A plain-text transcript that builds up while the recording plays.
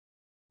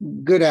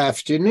Good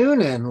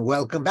afternoon and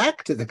welcome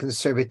back to the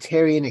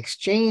Conservatarian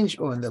Exchange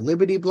on the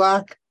Liberty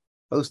Block,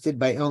 hosted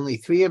by only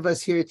three of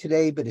us here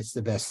today, but it's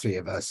the best three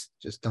of us.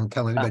 Just don't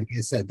tell anybody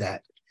I said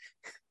that.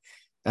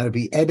 That'll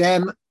be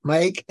Edem,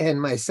 Mike,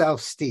 and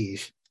myself,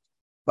 Steve.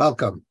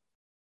 Welcome.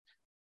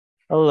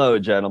 Hello,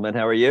 gentlemen.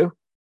 How are you?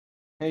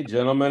 Hey,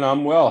 gentlemen.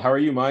 I'm well. How are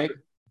you, Mike?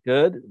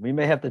 Good. We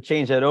may have to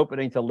change that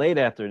opening to late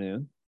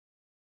afternoon.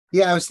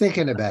 Yeah, I was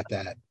thinking about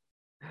that.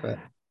 But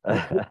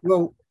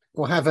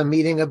we'll have a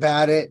meeting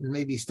about it and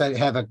maybe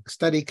have a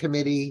study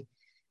committee,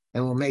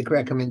 and we'll make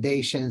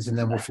recommendations, and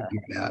then we'll figure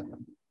it out.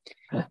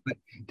 But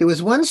there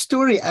was one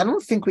story I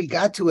don't think we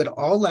got to at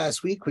all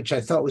last week, which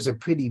I thought was a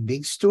pretty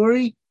big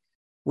story,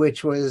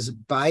 which was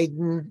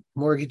Biden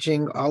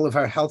mortgaging all of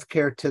our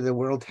healthcare to the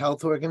World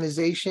Health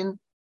Organization.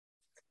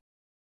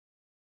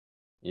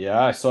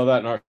 Yeah, I saw that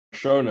in our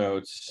show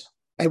notes.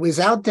 It was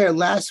out there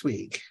last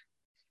week.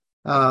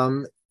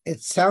 It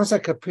sounds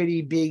like a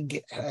pretty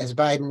big, as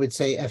Biden would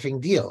say,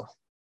 effing deal.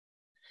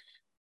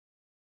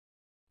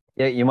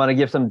 Yeah, you want to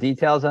give some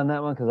details on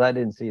that one? Because I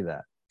didn't see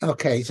that.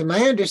 Okay, so my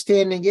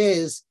understanding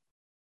is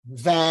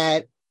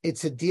that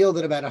it's a deal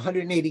that about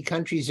 180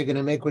 countries are going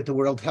to make with the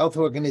World Health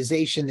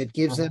Organization that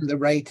gives them the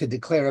right to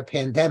declare a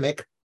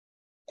pandemic,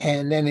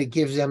 and then it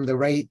gives them the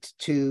right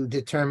to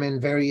determine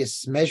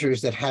various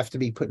measures that have to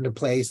be put into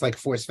place, like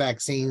forced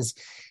vaccines,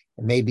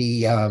 and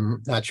maybe,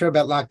 not sure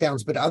about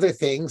lockdowns, but other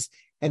things.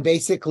 And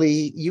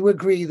basically, you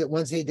agree that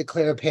once they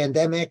declare a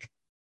pandemic,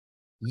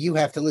 you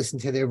have to listen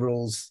to their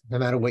rules, no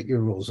matter what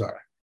your rules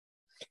are.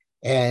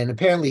 And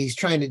apparently he's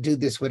trying to do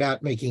this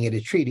without making it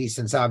a treaty,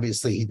 since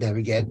obviously he'd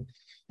never get,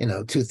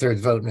 2/3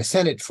 vote in the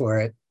Senate for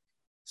it.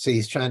 So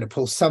he's trying to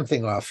pull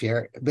something off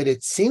here. But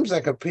it seems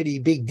like a pretty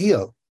big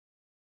deal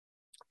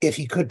if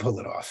he could pull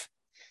it off.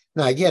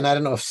 Now, again, I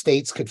don't know if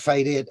states could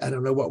fight it. I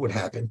don't know what would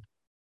happen.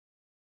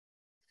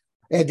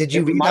 And did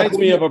you It read reminds that?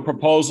 me of a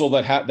proposal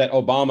that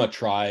Obama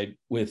tried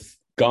with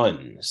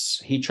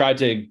guns. He tried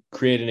to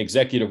create an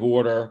executive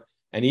order,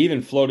 and he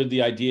even floated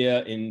the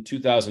idea in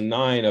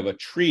 2009 of a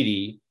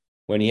treaty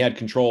when he had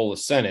control of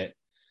the Senate,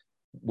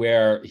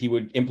 where he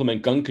would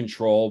implement gun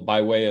control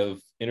by way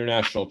of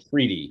international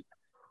treaty,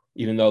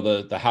 even though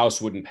the House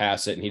wouldn't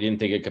pass it, and he didn't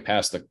think it could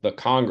pass the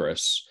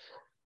Congress.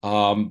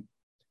 So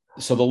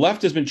the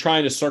left has been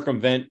trying to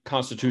circumvent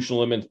constitutional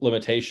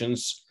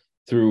limitations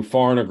through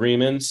foreign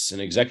agreements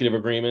and executive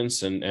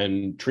agreements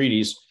and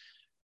treaties,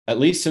 at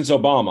least since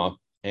Obama,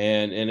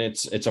 and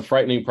it's a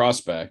frightening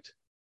prospect.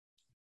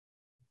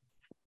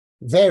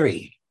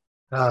 Very.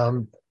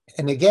 And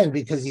again,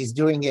 because he's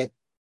doing it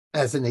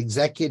as an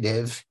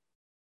executive,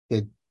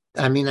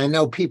 I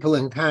know people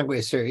in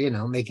Congress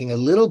are, making a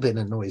little bit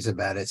of noise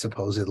about it,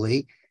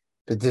 supposedly,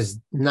 but there's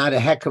not a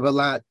heck of a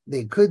lot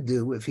they could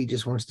do if he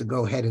just wants to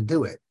go ahead and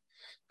do it.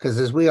 Because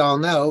as we all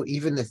know,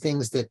 even the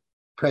things that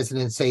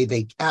presidents say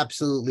they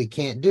absolutely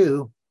can't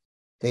do,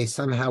 they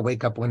somehow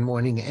wake up one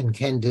morning and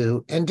can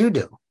do and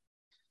do.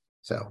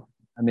 So,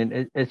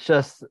 it's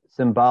just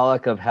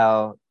symbolic of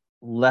how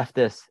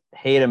leftists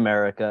hate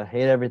America,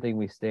 hate everything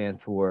we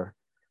stand for.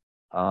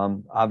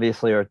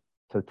 Obviously are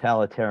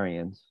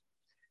totalitarians,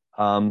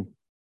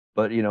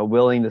 but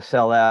willing to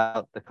sell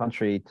out the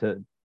country,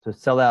 to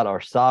sell out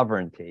our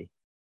sovereignty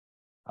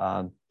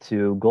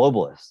to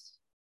globalists,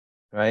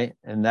 right?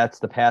 And that's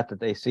the path that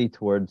they see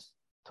towards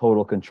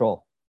total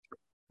control.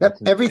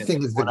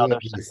 Everything is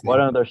one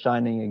other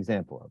shining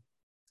example of.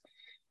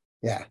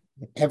 Yeah,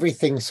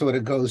 everything sort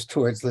of goes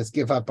towards let's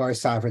give up our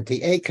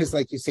sovereignty. A, because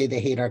like you say,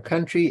 they hate our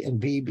country, and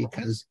B,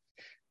 because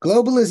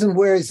globalism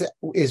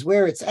is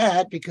where it's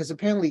at, because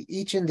apparently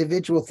each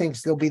individual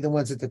thinks they'll be the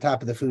ones at the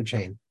top of the food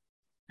chain.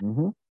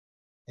 Mm-hmm.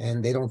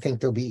 And they don't think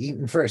they'll be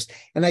eaten first.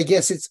 And I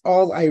guess it's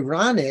all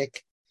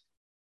ironic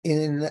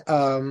in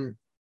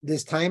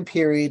this time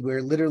period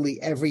where literally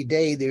every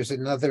day there's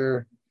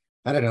another,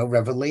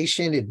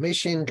 revelation,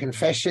 admission,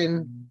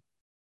 confession,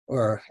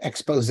 or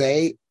expose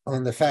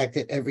on the fact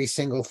that every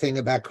single thing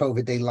about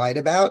COVID they lied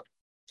about.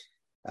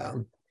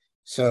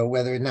 So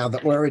whether now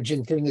the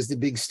origin thing is the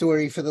big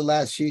story for the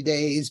last few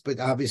days,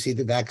 but obviously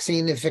the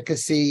vaccine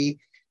efficacy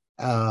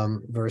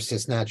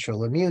versus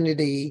natural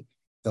immunity,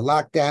 the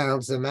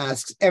lockdowns, the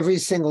masks, every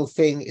single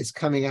thing is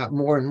coming out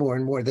more and more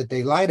and more that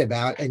they lied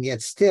about, and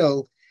yet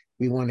still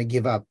we want to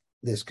give up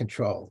this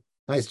control.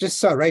 I just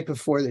saw right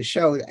before the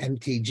show,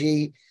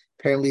 MTG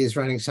apparently is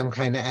running some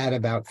kind of ad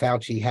about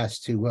Fauci has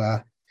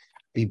to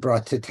be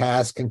brought to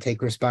task and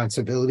take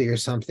responsibility or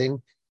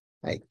something.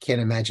 I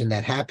can't imagine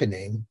that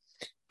happening.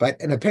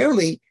 And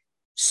apparently,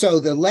 so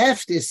the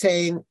left is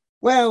saying,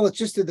 well, it's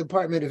just the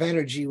Department of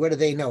Energy. What do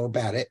they know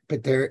about it?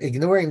 But they're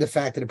ignoring the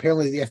fact that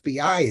apparently the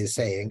FBI is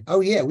saying, oh,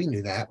 yeah, we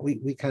knew that.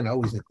 We kind of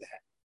always knew that.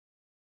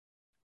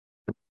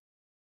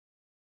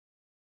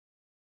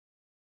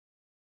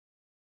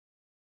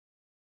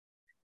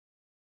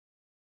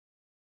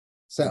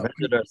 So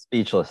You're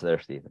speechless there,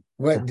 Stephen.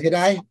 What did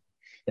I?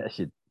 Yes,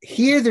 you.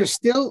 Here,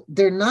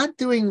 they're not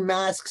doing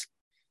masks.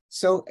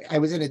 So I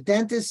was in a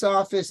dentist's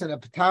office and a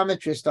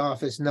optometrist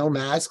office, no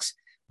masks,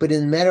 but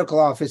in medical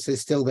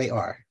offices, still they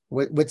are.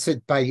 What's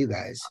it by you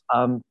guys?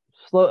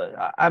 Slow.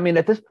 I mean,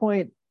 at this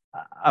point,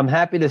 I'm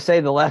happy to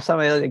say the last time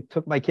I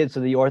took my kids to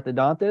the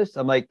orthodontist,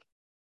 I'm like,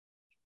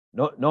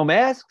 no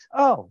masks.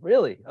 Oh,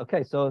 really?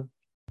 Okay, so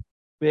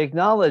we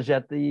acknowledge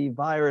that the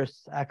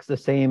virus acts the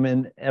same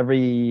in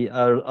every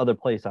other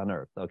place on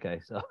Earth. Okay,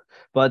 so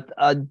but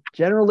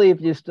generally,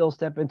 if you still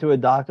step into a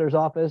doctor's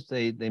office,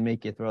 they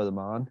make you throw them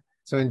on.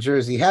 So in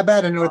Jersey, how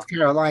about in North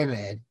Carolina,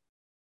 Ed?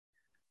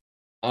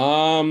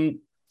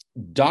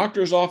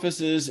 Doctor's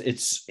offices,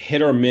 it's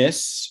hit or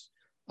miss.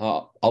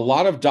 A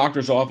lot of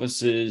doctor's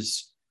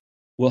offices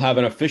will have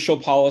an official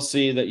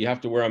policy that you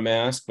have to wear a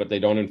mask, but they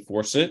don't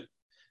enforce it.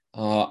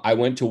 I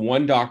went to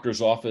one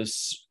doctor's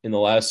office in the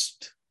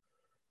last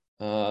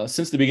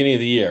since the beginning of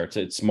the year.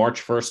 It's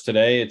March 1st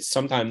today. It's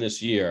sometime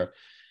this year.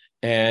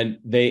 And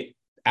they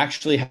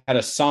actually had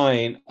a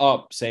sign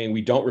up saying,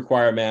 we don't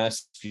require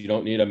masks. You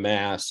don't need a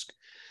mask.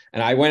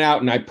 And I went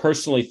out and I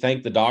personally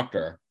thanked the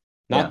doctor,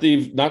 not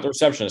the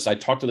receptionist. I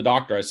talked to the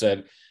doctor. I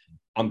said,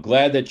 I'm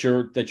glad that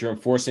you're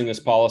enforcing this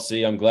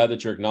policy. I'm glad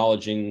that you're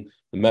acknowledging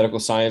the medical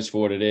science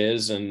for what it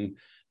is. And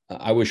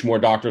I wish more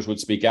doctors would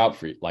speak out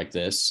for like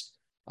this.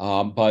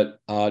 But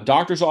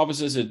doctors'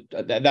 offices,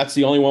 that's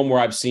the only one where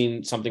I've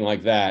seen something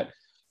like that.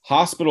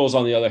 Hospitals,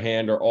 on the other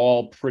hand, are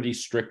all pretty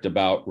strict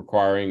about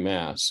requiring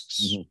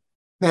masks. Mm-hmm.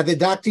 Now, the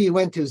doctor you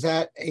went to, is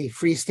that a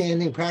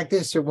freestanding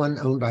practice or one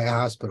owned by a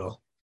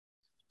hospital?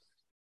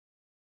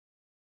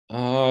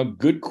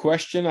 Good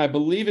question. I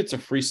believe it's a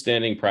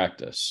freestanding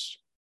practice.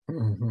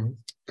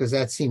 Because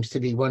that seems to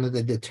be one of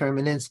the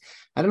determinants.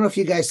 I don't know if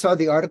you guys saw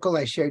the article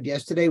I shared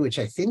yesterday, which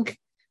I think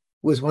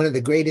was one of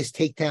the greatest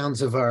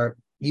takedowns of our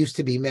used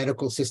to be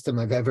medical system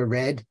I've ever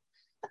read,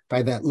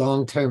 by that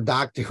long-term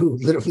doctor who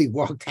literally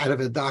walked out of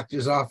a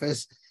doctor's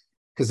office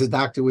because the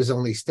doctor was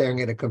only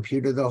staring at a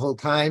computer the whole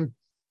time.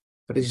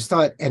 But I just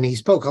thought, and he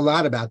spoke a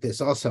lot about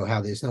this also,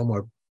 how there's no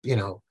more,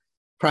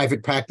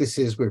 private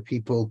practices where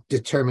people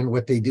determine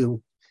what they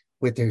do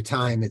with their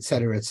time, et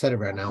cetera, et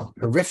cetera. And how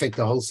horrific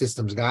the whole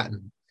system's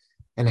gotten,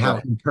 and how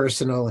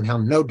impersonal, and how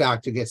no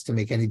doctor gets to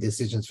make any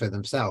decisions for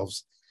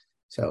themselves.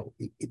 So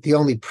the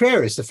only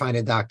prayer is to find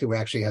a doctor who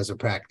actually has a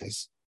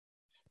practice.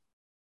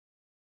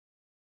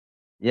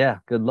 Yeah,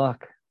 good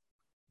luck.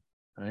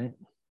 Right.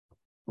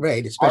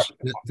 Right. Especially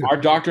are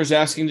doctors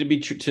asking to be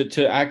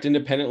to act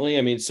independently?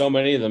 I mean, so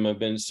many of them have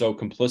been so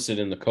complicit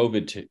in the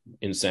COVID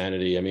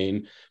insanity. I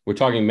mean, we're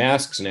talking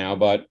masks now,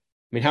 but I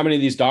mean, how many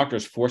of these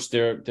doctors forced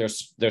their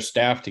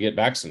staff to get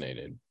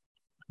vaccinated?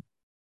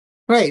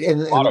 Right.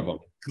 And a lot of them.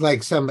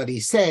 Like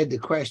somebody said, the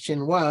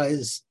question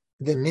was,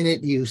 the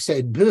minute you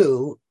said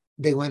boo,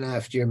 they went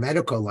after your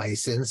medical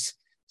license.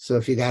 So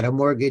if you got a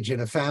mortgage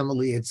and a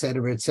family, et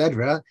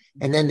cetera,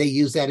 and then they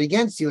use that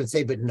against you and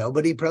say, but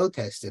nobody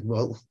protested.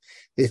 Well,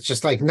 it's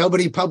just like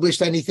nobody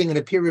published anything in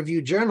a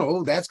peer-reviewed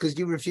journal. That's because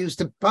you refused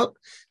to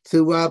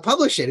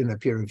publish it in a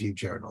peer-reviewed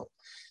journal.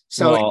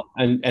 So,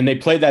 and they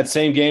played that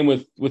same game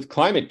with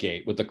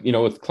ClimateGate,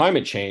 with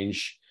climate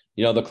change.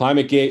 The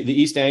ClimateGate, the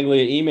East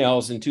Anglia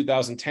emails in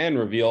 2010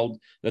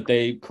 revealed that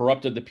they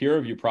corrupted the peer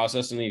review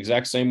process in the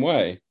exact same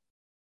way.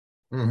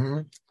 Mm-hmm.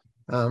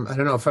 I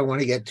don't know if I want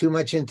to get too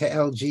much into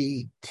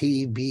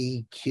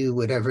LGBTQ,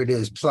 whatever it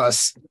is,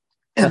 plus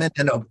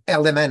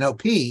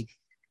LMNOP,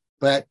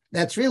 but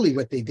that's really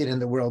what they did in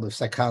the world of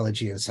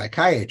psychology and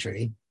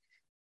psychiatry,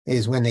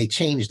 is when they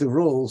changed the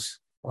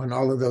rules on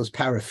all of those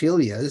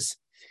paraphilias.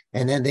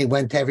 And then they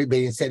went to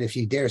everybody and said, if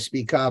you dare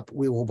speak up,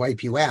 we will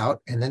wipe you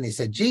out. And then they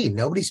said, gee,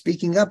 nobody's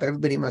speaking up.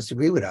 Everybody must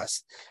agree with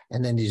us.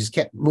 And then they just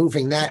kept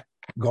moving that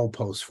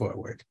goalpost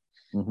forward.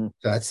 Mm-hmm.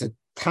 So that's a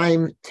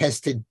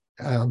time-tested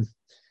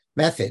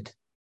method,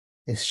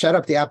 is shut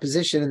up the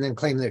opposition and then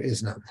claim there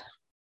is none.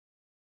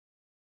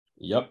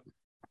 Yep.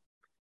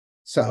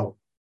 So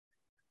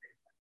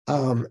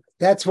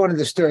that's one of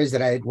the stories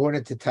that I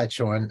wanted to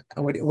touch on.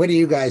 What do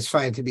you guys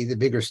find to be the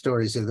bigger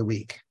stories of the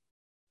week?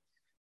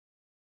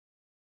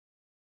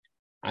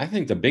 I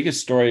think the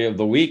biggest story of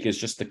the week is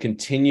just the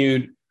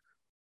continued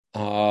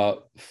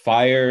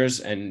fires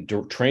and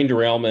train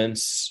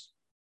derailments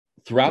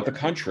throughout the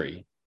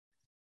country.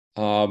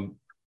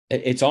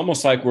 It's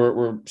almost like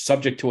we're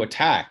subject to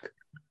attack,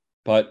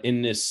 but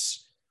in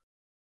this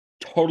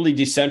totally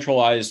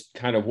decentralized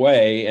kind of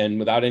way and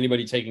without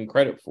anybody taking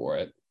credit for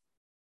it.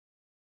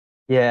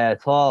 Yeah,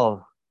 it's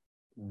all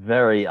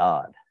very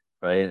odd,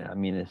 right? I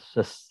mean, it's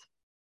just,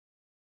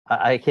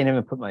 I can't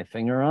even put my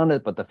finger on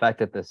it, but the fact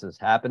that this is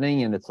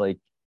happening, and it's like,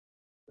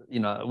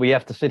 we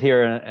have to sit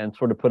here and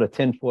sort of put a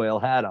tinfoil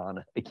hat on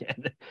it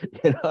again,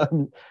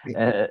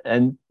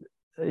 and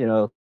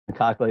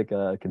talk like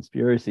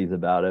conspiracies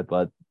about it,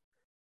 but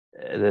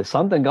there's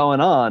something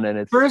going on. And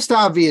it's first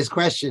obvious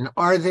question: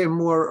 are there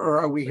more, or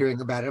are we hearing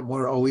about it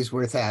more? Always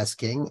worth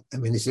asking. I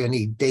mean, is there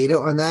any data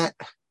on that?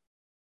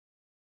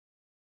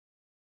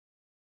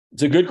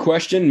 It's a good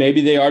question. Maybe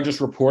they are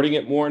just reporting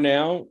it more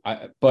now,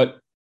 but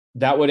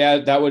that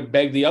would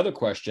beg the other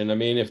question. I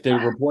mean, if they're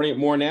reporting it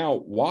more now,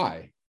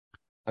 why?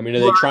 I mean,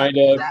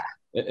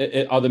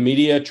 are the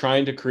media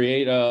trying to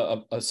create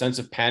a sense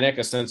of panic,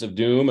 a sense of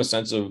doom, a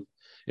sense of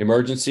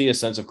emergency, a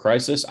sense of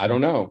crisis? I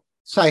don't know.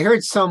 So I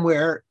heard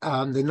somewhere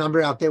the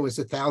number out there was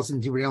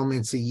 1,000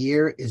 derailments a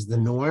year is the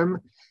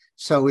norm.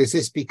 So is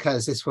this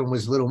because this one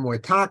was a little more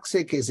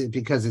toxic? Is it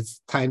because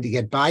it's time to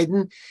get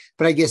Biden?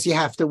 But I guess you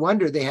have to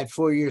wonder, they had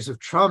 4 years of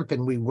Trump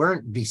and we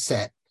weren't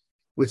beset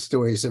with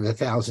stories of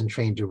 1,000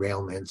 train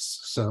derailments.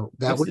 So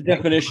that was the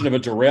definition of a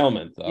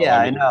derailment, though. Yeah,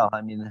 I know.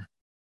 I mean,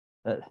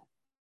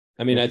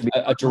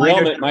 a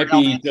derailment might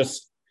be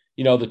just,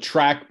 the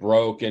track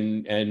broke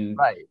and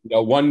right.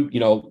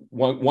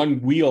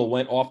 one wheel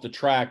went off the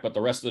track, but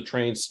the rest of the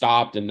train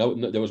stopped and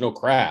there was no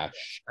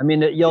crash. I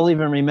mean, you'll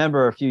even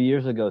remember a few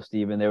years ago,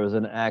 Stephen, there was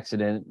an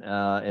accident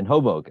in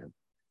Hoboken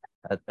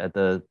at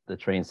the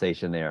train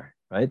station there,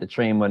 right? The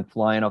train went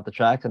flying off the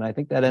tracks, and I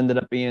think that ended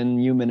up being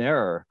human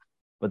error.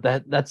 But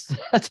that's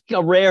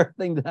a rare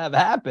thing to have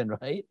happen,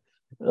 right?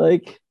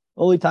 Like,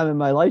 only time in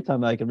my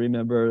lifetime I can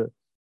remember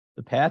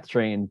the PATH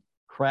train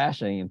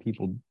crashing and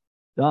people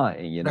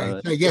dying,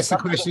 Right. I guess the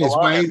question is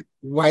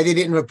why they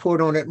didn't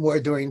report on it more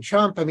during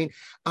Trump. I mean,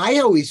 I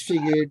always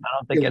figured I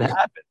don't think it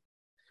happened.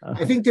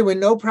 I think there were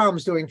no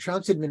problems during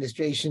Trump's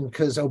administration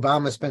because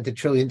Obama spent $1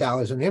 trillion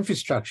on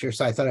infrastructure,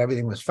 so I thought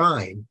everything was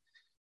fine.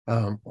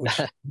 Which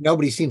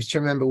nobody seems to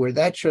remember where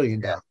that $1 trillion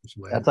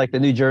went. That's like the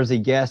New Jersey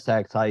gas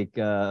tax hike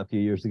a few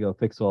years ago,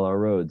 fix all our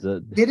roads.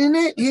 Didn't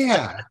it?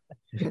 Yeah.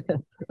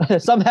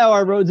 Somehow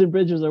our roads and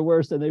bridges are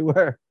worse than they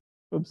were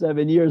from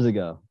 7 years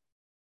ago.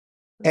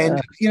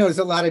 And, there's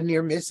a lot of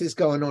near misses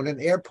going on in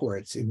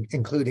airports,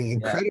 including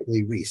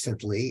incredibly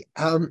recently.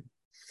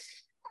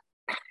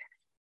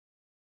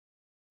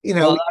 We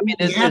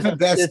have the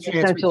best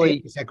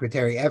transportation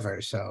secretary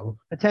ever. So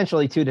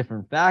potentially two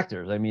different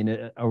factors. I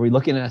mean, are we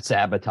looking at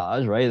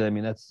sabotage, right? I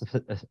mean, that's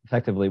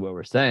effectively what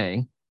we're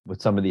saying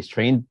with some of these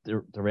train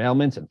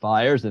derailments and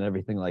fires and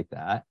everything like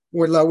that.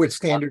 Or lowered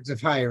standards of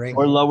hiring.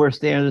 Or lower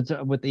standards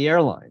with the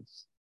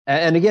airlines.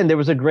 And again, there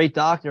was a great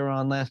doctor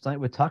on last night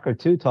with Tucker,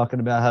 too, talking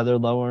about how they're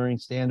lowering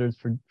standards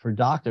for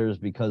doctors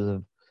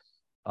because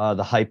of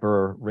the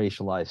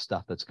hyper-racialized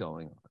stuff that's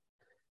going on.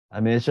 I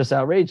mean, it's just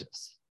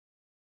outrageous.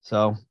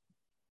 So,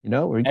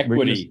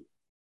 equity.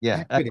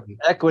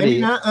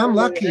 Equity. I'm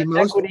lucky.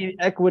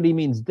 Equity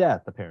means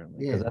death,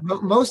 apparently. Yeah.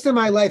 Most of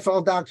my life,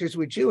 all doctors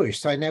were Jewish,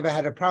 so I never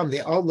had a problem.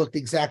 They all looked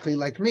exactly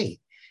like me.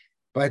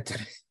 But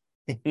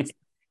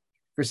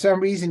for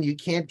some reason, you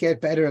can't get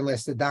better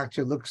unless the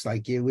doctor looks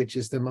like you, which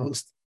is the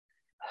most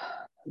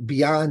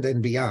beyond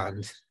and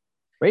beyond.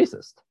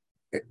 Racist.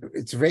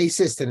 It's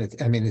racist,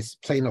 and it's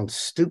plain old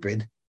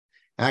stupid,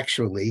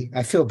 actually.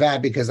 I feel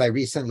bad because I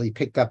recently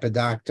picked up a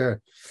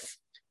doctor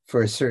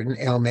for a certain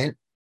ailment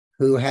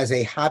who has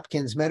a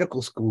Hopkins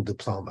Medical School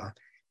diploma.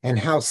 And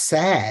how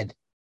sad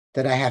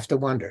that I have to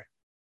wonder.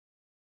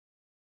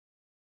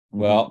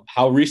 Well,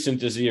 how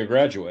recent is he a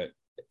graduate?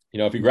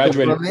 If he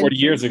graduated 40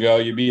 years ago,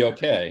 you'd be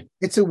okay.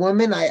 It's a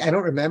woman. I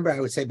don't remember. I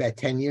would say about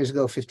 10 years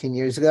ago, 15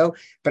 years ago.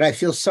 But I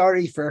feel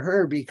sorry for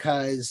her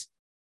because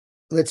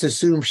let's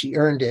assume she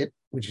earned it,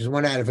 which is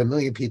 1 out of 1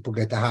 million people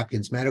get to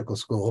Hopkins Medical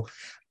School.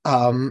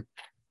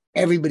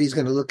 Everybody's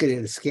going to look at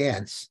it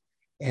askance.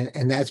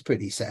 And that's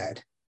pretty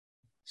sad.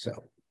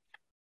 So,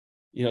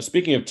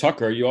 speaking of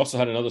Tucker, you also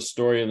had another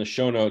story in the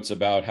show notes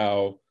about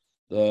how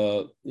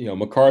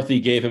McCarthy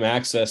gave him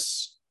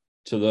access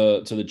to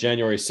the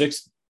January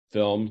 6th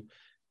film,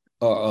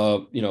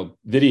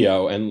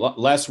 video. And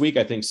last week,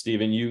 I think,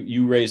 Stephen,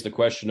 you raised the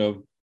question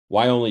of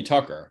why only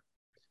Tucker.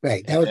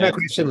 Right. That was my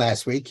question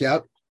last week.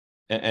 Yep.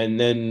 And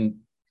then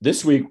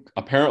this week,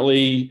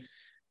 apparently,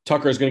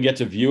 Tucker is going to get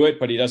to view it,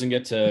 but he doesn't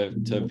get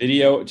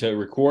to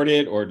record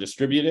it or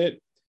distribute it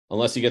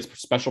unless he gets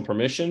special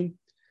permission.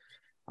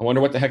 I wonder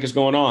what the heck is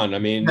going on. I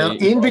mean, now,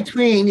 in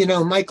between,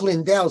 Mike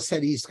Lindell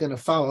said he's going to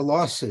file a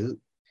lawsuit.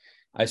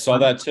 I saw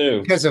that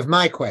too. Because of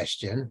my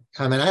question.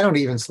 I mean, I don't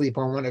even sleep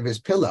on one of his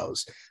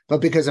pillows,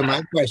 but because of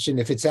my question,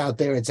 if it's out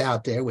there, it's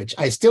out there, which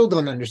I still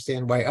don't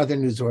understand why other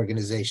news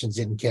organizations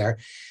didn't care.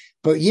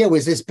 But yeah,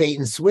 was this bait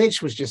and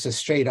switch? Was just a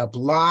straight up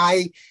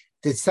lie?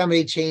 Did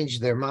somebody change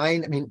their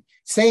mind? I mean,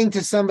 saying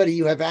to somebody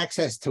you have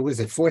access to, was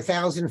it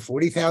 4,000,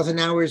 40,000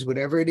 hours,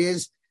 whatever it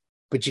is,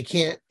 but you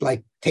can't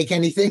take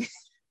anything?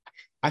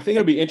 I think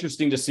it'll be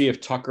interesting to see if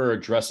Tucker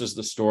addresses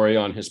the story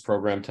on his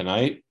program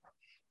tonight,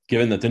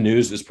 given that the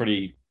news is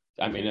pretty,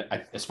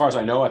 as far as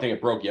I know, I think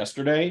it broke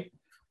yesterday.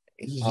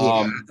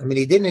 Yeah,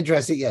 he didn't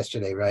address it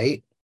yesterday,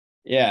 right?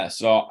 Yeah,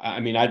 so,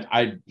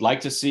 I'd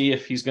like to see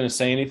if he's going to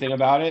say anything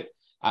about it.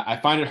 I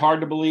find it hard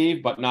to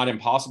believe, but not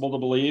impossible to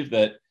believe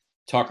that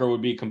Tucker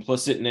would be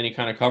complicit in any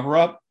kind of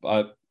cover-up,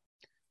 but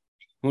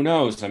who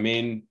knows?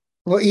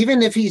 Well,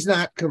 even if he's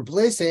not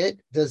complicit,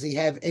 does he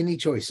have any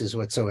choices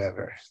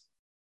whatsoever?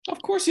 Of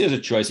course he has a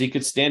choice. He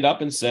could stand up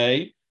and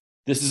say,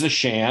 this is a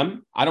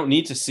sham. I don't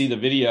need to see the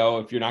video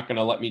if you're not going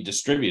to let me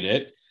distribute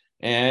it.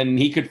 And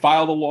he could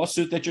file the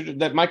lawsuit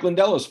that Mike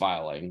Lindell is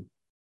filing.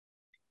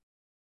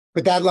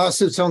 But that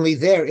lawsuit's only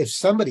there if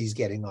somebody's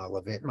getting all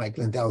of it. Mike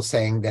Lindell's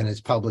saying then it's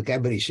public,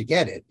 everybody should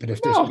get it. But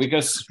if there's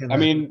because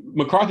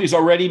McCarthy's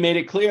already made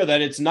it clear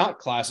that it's not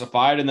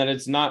classified and that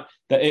it's not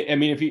that.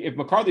 If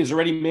McCarthy's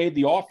already made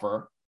the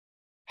offer,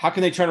 how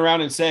can they turn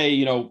around and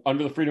say,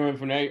 under the Freedom of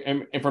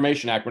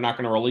Information Act, we're not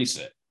going to release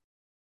it?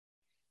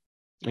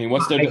 I mean,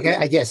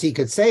 I guess he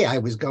could say I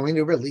was going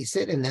to release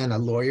it, and then a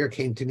lawyer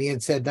came to me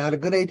and said, not a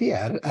good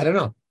idea. I don't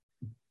know.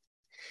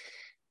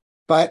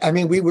 But I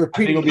mean, we were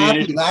pretty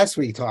happy last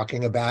week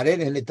talking about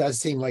it, and it does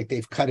seem like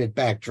they've cut it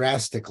back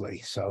drastically.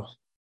 So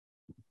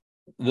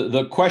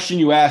the question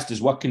you asked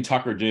is, what can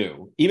Tucker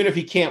do, even if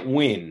he can't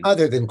win,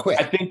 other than quit?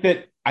 I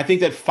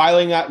think that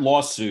filing that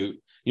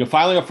lawsuit,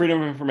 filing a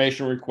Freedom of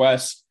Information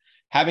request,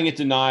 having it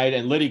denied,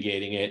 and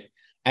litigating it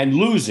and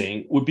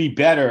losing would be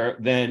better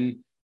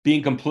than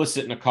being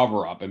complicit in a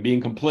cover-up and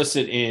being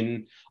complicit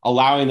in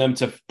allowing them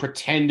to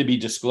pretend to be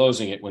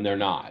disclosing it when they're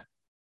not.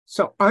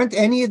 So aren't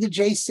any of the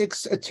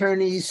J6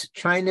 attorneys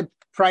trying to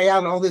pry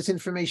out all this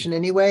information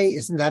anyway?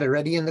 Isn't that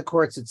already in the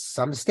courts at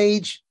some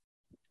stage?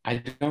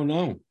 I don't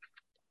know.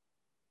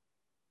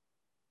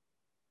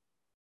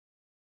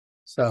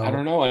 So I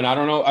don't know. And I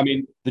don't know. I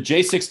mean, the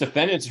J6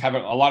 defendants have a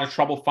lot of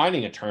trouble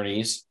finding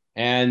attorneys,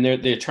 and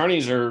the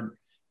attorneys are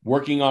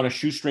working on a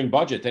shoestring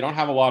budget. They don't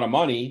have a lot of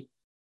money.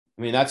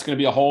 I mean, that's going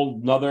to be a whole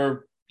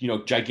nother,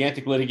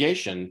 gigantic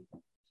litigation.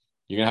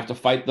 You're going to have to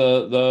fight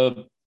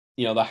the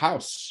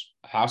House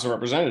of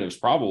Representatives,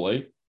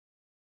 probably.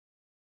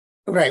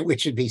 Right,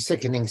 which would be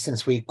sickening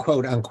since we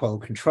quote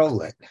unquote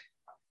control it.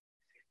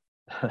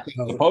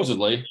 So,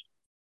 supposedly.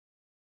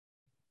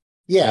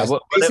 Yeah.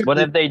 What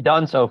have they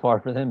done so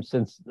far for him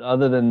since,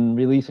 other than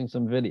releasing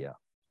some video?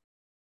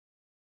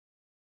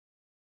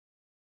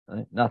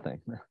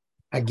 Nothing.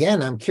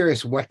 Again, I'm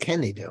curious, what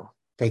can they do?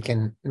 They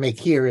can make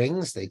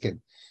hearings. They could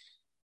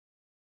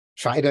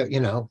try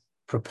to,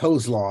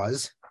 propose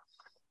laws,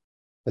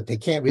 but they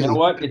can't really. You know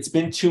what? It's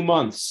been 2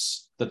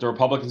 months that the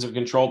Republicans have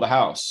controlled the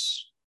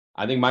House.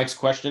 I think Mike's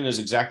question is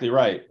exactly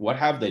right. What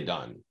have they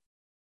done?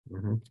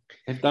 Mm-hmm.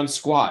 They've done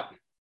squat.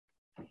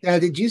 Now,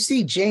 did you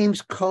see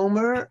James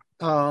Comer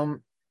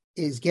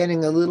is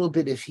getting a little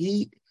bit of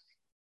heat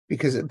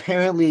because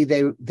apparently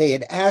they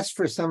had asked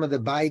for some of the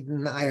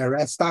Biden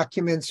IRS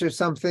documents or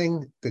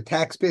something, the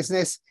tax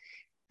business,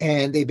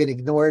 and they've been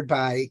ignored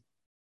by,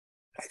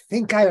 I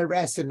think,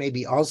 IRS and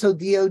maybe also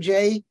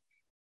DOJ.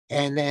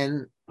 And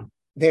then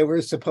they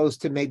were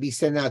supposed to maybe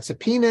send out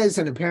subpoenas,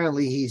 and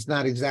apparently he's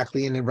not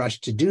exactly in a rush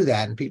to do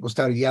that. And people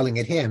started yelling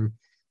at him,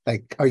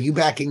 like, are you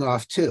backing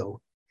off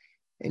too?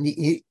 And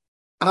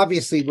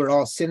obviously we're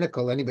all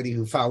cynical, anybody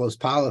who follows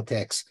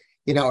politics.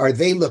 Are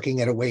they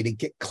looking at a way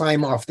to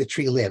climb off the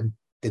tree limb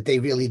that they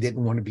really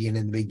didn't want to be in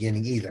the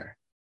beginning either?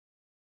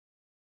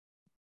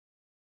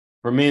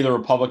 For me, the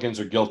Republicans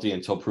are guilty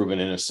until proven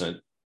innocent.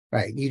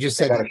 Right. You just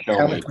said that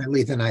more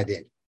eloquently than I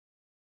did.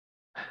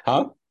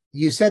 Huh?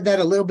 You said that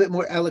a little bit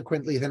more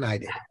eloquently than I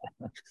did.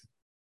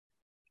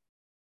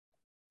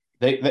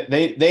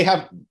 They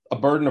have a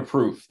burden of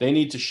proof. They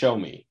need to show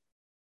me.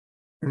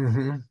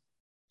 Mm-hmm.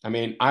 I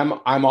mean, I'm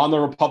on the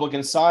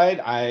Republican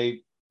side.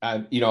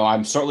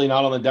 I'm certainly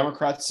not on the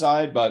Democrat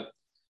side, but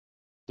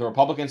the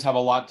Republicans have a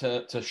lot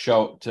to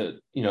show.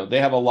 They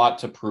have a lot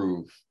to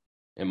prove,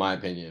 in my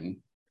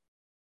opinion.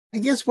 I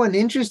guess one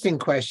interesting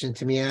question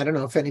to me, I don't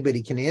know if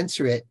anybody can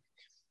answer it,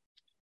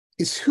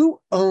 is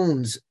who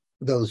owns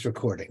those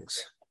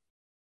recordings?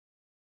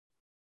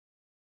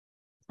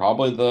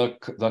 Probably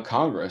the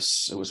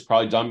Congress. It was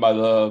probably done by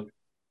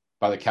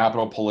the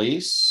Capitol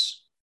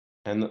Police,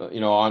 and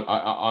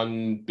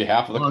on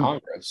behalf of the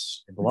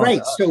Congress.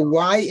 Right. So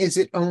why is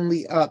it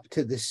only up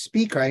to the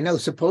Speaker? I know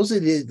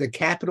supposedly the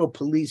Capitol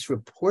Police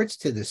reports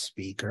to the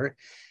Speaker,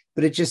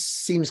 but it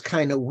just seems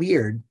kind of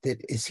weird that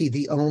is he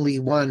the only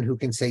one who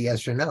can say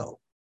yes or no?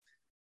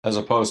 As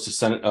opposed to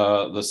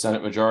the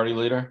Senate Majority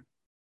Leader?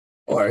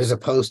 Or as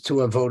opposed to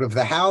a vote of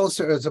the House,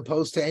 or as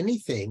opposed to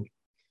anything.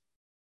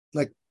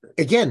 Like,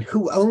 again,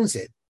 who owns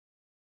it?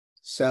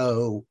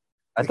 So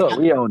I thought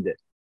we owned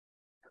it.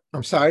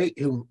 I'm sorry.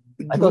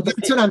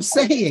 That's what I'm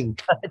saying.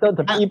 I thought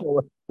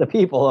the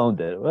people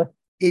owned it. What?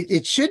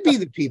 It should be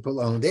the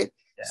people owned it.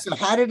 Yeah. So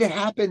how did it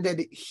happen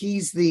that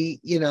he's the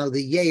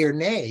yay or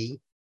nay,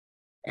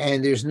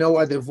 and there's no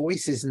other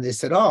voices in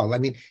this at all? I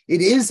mean,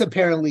 it is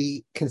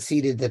apparently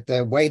conceded that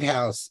the White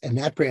House and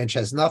that branch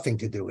has nothing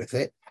to do with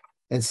it,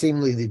 and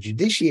seemingly the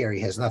judiciary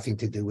has nothing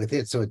to do with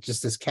it. So it's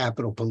just this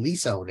Capitol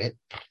Police own it,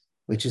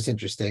 which is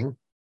interesting.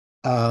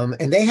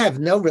 And they have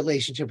no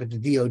relationship with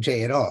the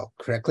DOJ at all,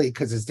 correctly?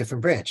 Because it's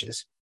different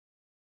branches.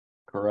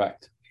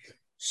 Correct.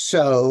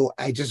 So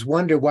I just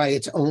wonder why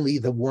it's only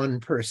the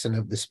one person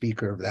of the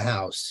Speaker of the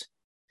House.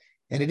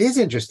 And it is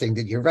interesting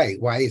that you're right.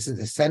 Why isn't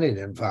the Senate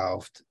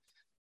involved?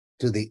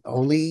 Do they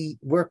only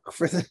work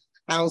for the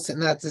House and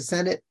not the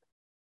Senate?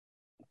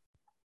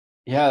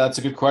 Yeah, that's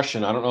a good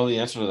question. I don't know the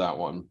answer to that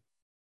one.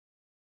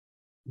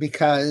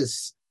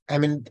 Because, I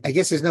mean, I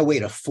guess there's no way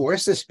to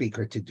force a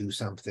speaker to do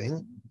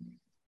something.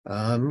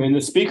 And the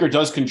Speaker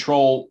does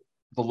control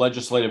the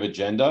legislative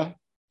agenda.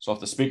 So if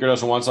the Speaker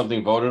doesn't want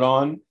something voted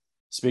on, the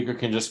Speaker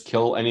can just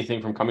kill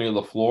anything from coming to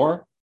the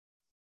floor.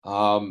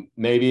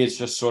 Maybe it's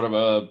just sort of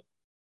a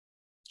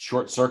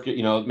short circuit.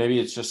 Maybe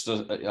it's just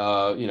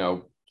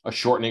a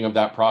shortening of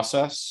that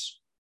process.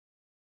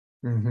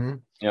 Mm-hmm.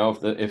 You know,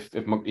 if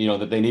you know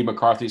that they need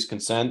McCarthy's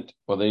consent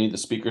or they need the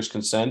speaker's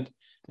consent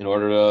in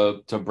order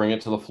to bring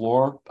it to the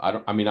floor.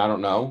 I mean, I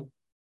don't know,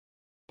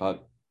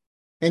 but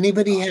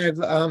Anybody have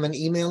an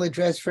email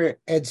address for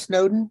Ed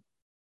Snowden?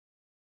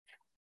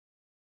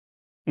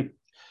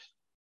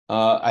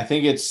 I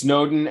think it's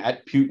Snowden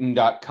at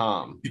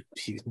Putin.com.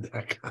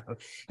 Putin.com.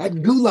 At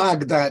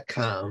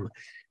gulag.com.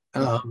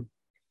 Um,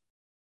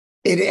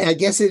 I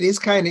guess it is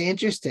kind of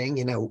interesting,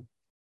 you know.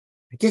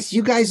 I guess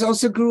you guys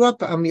also grew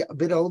up. I'm a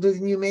bit older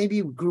than you,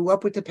 maybe grew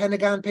up with the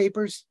Pentagon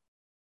Papers.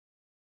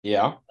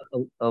 Yeah.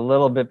 A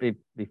little bit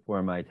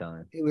before my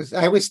time.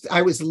 I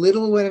was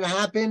little when it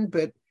happened,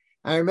 but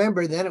I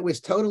remember then it was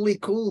totally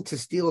cool to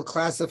steal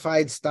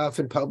classified stuff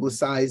and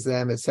publicize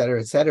them, et cetera,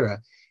 et cetera.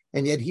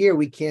 And yet here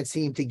we can't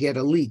seem to get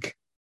a leak.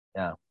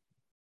 Yeah.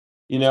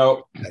 You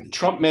know,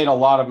 Trump made a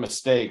lot of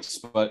mistakes,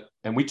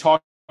 and we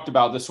talked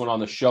about this one on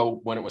the show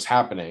when it was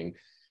happening.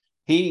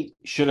 He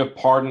should have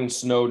pardoned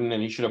Snowden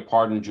and he should have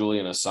pardoned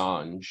Julian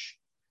Assange.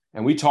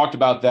 And we talked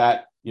about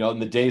that, you know, in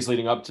the days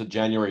leading up to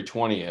January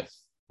 20th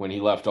when he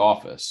left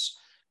office.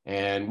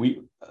 And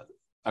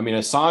I mean,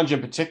 Assange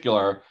in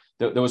particular,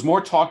 there was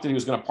more talk that he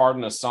was going to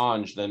pardon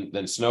Assange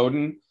than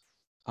Snowden.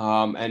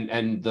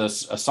 And the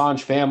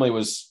Assange family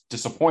was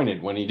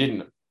disappointed when he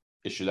didn't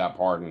issue that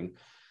pardon.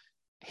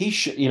 He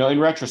should, you know, in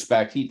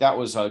retrospect, that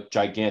was a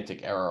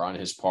gigantic error on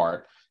his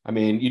part. I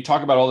mean, you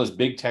talk about all this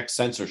big tech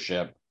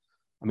censorship.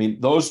 I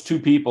mean, those two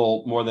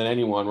people, more than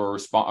anyone,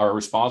 are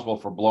responsible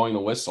for blowing the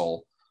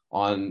whistle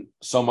on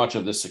so much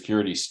of the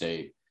security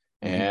state.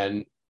 Mm-hmm.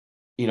 And,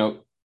 you know,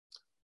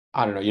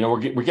 I don't know, you know,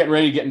 we're getting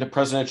ready to get into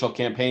presidential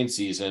campaign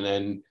season.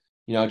 And,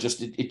 you know, it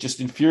just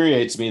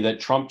infuriates me that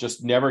Trump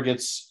just never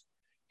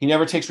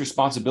takes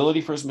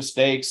responsibility for his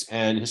mistakes,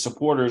 and his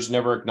supporters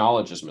never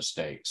acknowledge his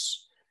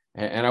mistakes.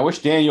 And I wish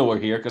Daniel were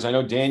here, because I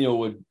know Daniel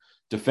would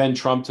defend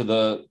Trump to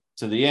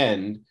the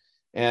end.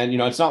 And, you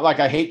know, it's not like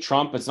I hate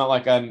Trump. It's not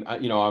like I'm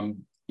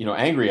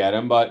angry at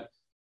him, but,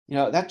 you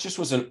know, that just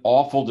was an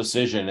awful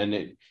decision,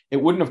 and it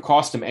wouldn't have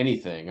cost him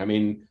anything. I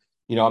mean,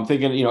 you know, I'm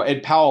thinking, you know,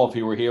 Ed Powell, if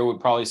he were here,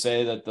 would probably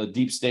say that the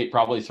deep state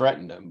probably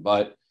threatened him.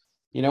 But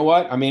you know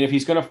what? I mean,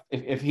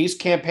 if he's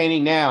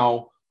campaigning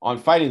now on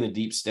fighting the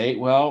deep state,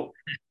 well,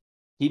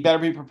 he better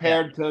be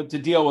prepared to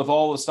deal with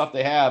all the stuff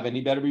they have, and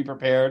he better be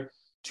prepared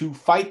to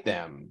fight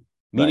them,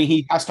 meaning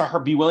he has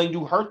to be willing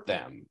to hurt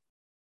them.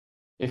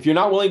 If you're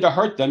not willing to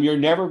hurt them, you're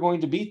never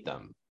going to beat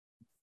them.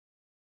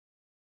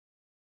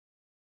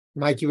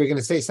 Mike, you were going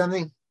to say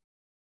something?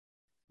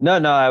 No,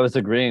 I was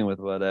agreeing with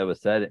what I was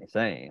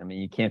saying. I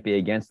mean, you can't be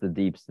against the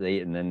deep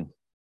state and then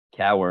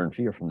cower in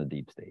fear from the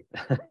deep state.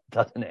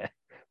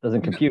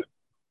 Doesn't compute.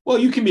 Well,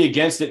 you can be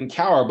against it and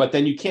cower, but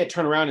then you can't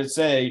turn around and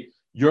say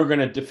you're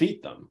going to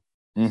defeat them.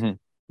 Mm-hmm.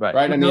 Right.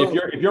 I mean,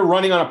 if you're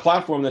running on a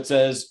platform that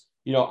says,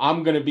 you know,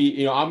 I'm going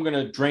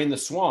to drain the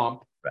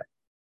swamp. Right.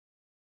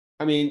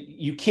 I mean,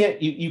 you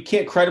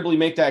can't credibly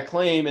make that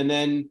claim and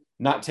then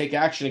not take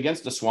action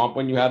against the swamp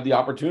when you have the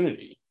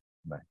opportunity.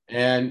 Right.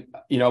 And,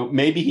 you know,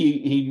 maybe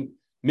he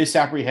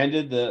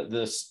misapprehended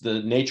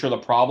the nature of the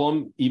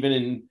problem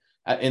even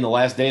in the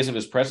last days of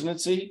his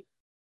presidency.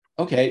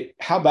 Okay,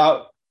 how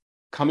about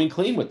coming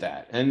clean with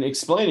that and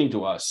explaining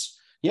to us,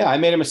 yeah, I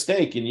made a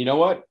mistake, and you know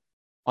what?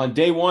 On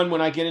day one,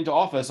 when I get into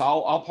office,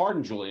 I'll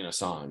pardon Julian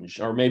Assange,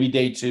 or maybe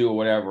day two or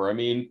whatever. I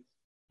mean,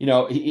 you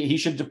know, he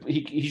should.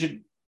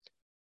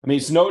 I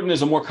mean, Snowden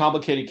is a more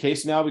complicated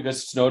case now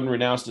because Snowden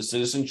renounced his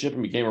citizenship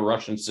and became a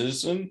Russian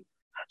citizen,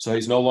 so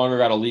he's no longer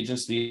got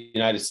allegiance to the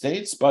United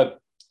States. But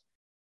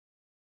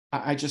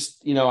I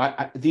just, you know,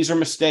 these are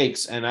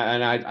mistakes, and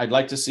I'd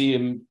like to see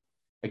him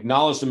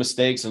acknowledge the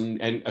mistakes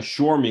and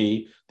assure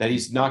me that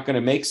he's not going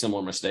to make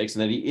similar mistakes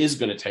and that he is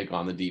going to take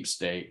on the deep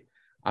state.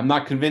 I'm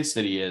not convinced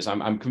that he is.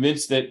 I'm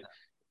convinced that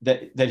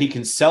he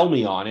can sell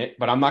me on it,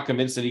 but I'm not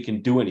convinced that he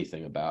can do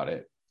anything about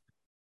it.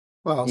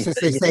 Well, since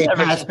they say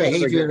past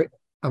behavior,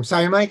 I'm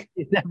sorry, Mike?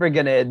 He's never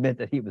going to admit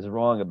that he was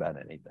wrong about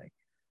anything.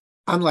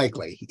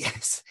 Unlikely,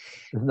 yes.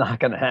 It's not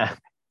going to happen.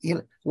 You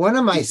know, one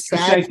of my He's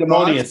sad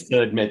sanctimonious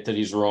to admit that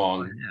he's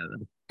wrong.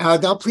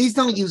 No, please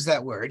don't use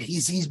that word.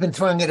 He's been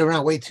throwing it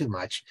around way too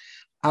much.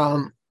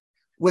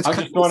 What's I'm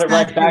just throwing it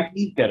right back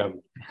at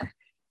him.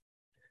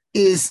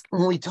 Is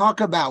when we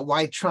talk about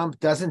why Trump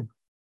does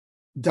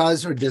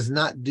or does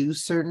not do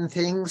certain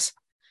things,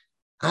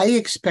 I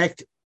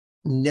expect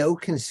no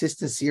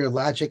consistency or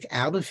logic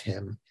out of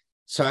him.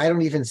 So I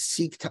don't even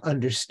seek to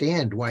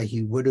understand why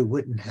he would or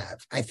wouldn't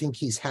have. I think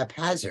he's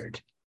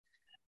haphazard.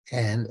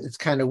 And it's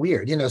kind of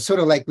weird, you know, sort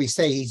of like we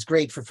say he's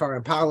great for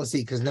foreign policy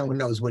because no one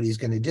knows what he's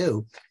going to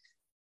do.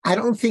 I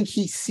don't think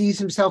he sees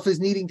himself as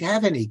needing to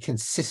have any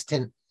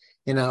consistent,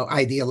 you know,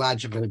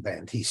 ideological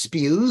bent. He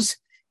spews,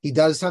 he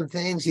does some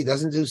things, he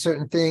doesn't do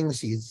certain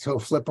things. He'll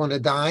flip on a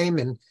dime,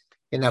 and,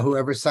 you know,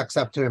 whoever sucks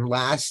up to him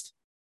last.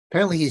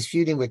 Apparently he's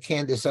feuding with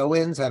Candace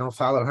Owens. I don't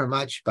follow her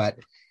much, but,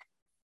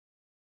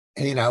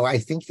 you know, I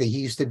think that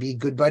he used to be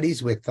good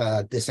buddies with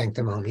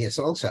DeSanctimonious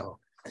also.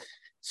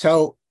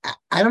 So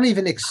I don't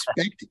even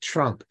expect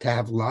Trump to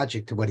have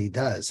logic to what he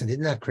does. And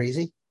isn't that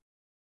crazy?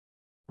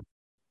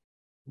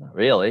 Not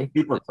really.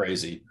 Super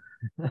crazy.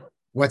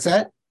 What's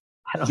that?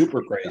 I don't,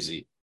 Super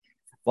crazy.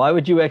 why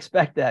would you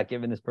expect that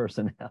given his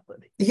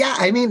personality? Yeah,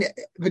 I mean,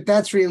 but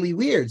that's really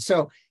weird.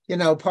 So,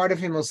 part of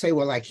him will say,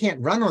 well, I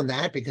can't run on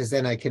that because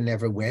then I can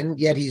never win.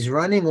 Yet he's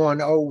running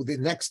on, oh, the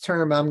next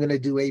term I'm going to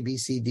do A, B,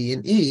 C, D,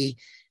 and E.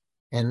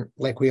 And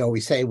like we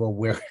always say, well,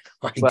 why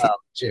didn't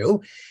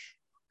you?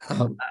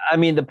 I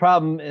mean, the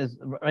problem is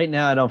right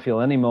now I don't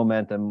feel any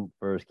momentum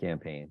for his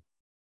campaign.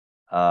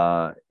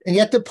 And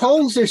yet the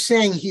polls are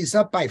saying he's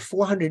up by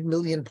 400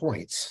 million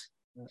points.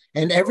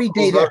 And every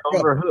day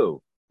over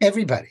who?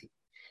 Everybody.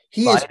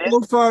 He Biden? is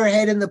so far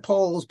ahead in the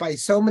polls by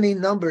so many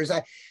numbers.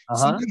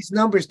 See, these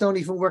numbers don't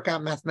even work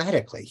out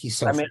mathematically. He's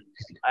so. I mean,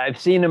 I've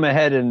seen him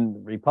ahead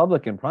in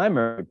Republican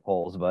primary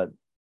polls, but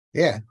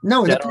yeah,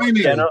 no, in the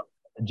primary.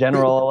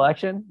 General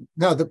election.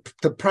 No,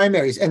 the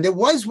primaries, and there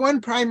was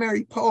one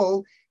primary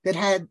poll that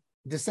had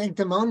the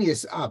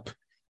sanctimonious up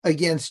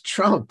against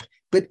Trump,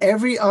 but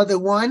every other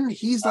one,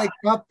 he's like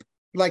up,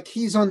 like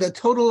he's on the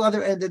total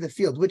other end of the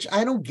field, which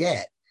I don't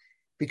get.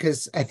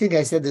 Because I think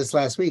I said this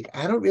last week,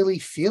 I don't really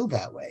feel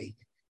that way,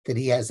 that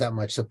he has that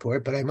much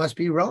support, but I must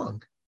be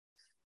wrong.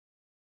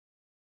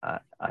 I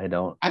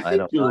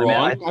think you're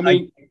wrong. I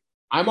mean,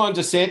 I'm on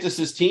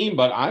DeSantis's team,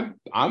 but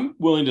I'm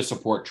willing to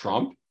support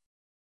Trump.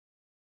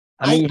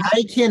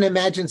 I can't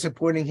imagine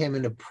supporting him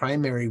in a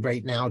primary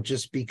right now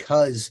just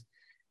because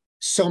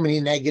so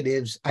many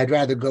negatives. I'd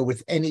rather go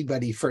with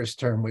anybody first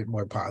term with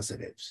more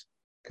positives.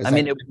 I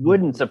mean, it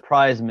wouldn't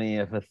surprise me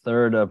if a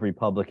third of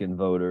Republican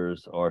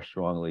voters are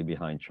strongly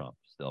behind Trump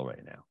still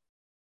right now.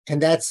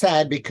 And that's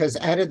sad because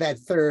out of that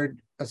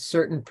third, a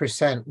certain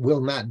percent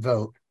will not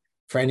vote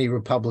for any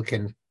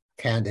Republican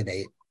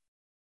candidate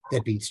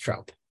that beats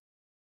Trump.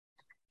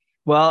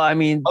 Well, I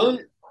mean,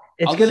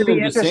 it's going to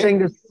be interesting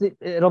to see.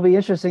 It'll be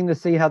interesting to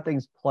see how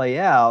things play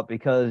out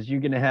because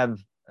you're going to have,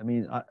 I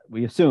mean,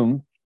 we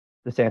assume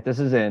DeSantis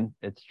is in,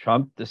 it's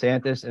Trump,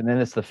 DeSantis, and then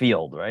it's the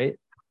field, right?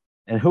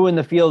 And who in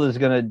the field is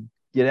going to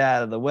get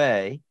out of the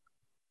way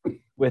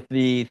with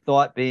the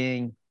thought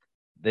being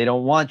they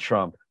don't want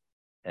Trump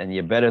and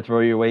you better throw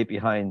your weight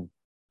behind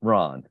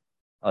Ron.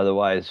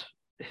 Otherwise,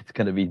 it's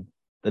going to be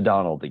the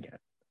Donald again.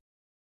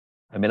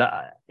 I mean,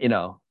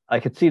 I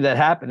could see that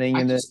happening.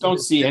 I just don't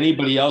see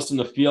anybody else in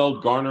the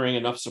field garnering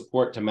enough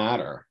support to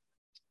matter.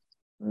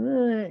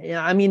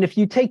 Yeah, I mean, if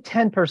you take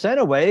 10%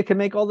 away, it can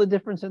make all the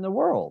difference in the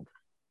world.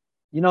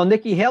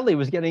 Nikki Haley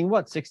was getting,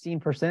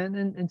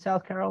 16% in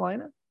South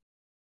Carolina?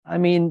 I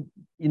mean,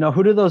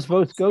 who do those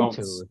votes go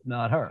to if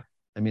not her?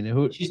 I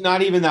mean, she's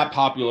not even that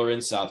popular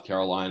in South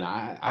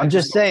Carolina.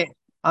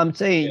 I'm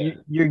saying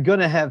you're going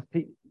to have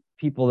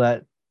people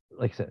that,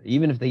 like I said,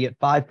 even if they get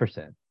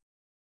 5%,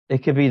 it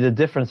could be the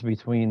difference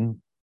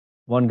between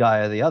one guy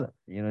or the other.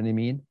 You know what I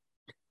mean?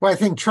 Well, I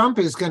think Trump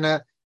is going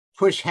to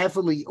push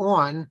heavily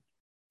on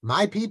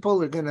my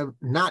people are going to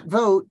not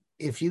vote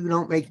if you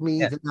don't make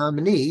me the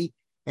nominee.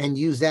 And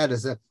use that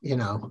as a,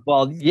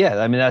 Well,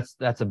 yeah, I mean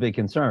that's a big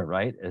concern,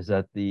 right? Is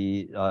that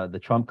the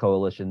Trump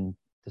coalition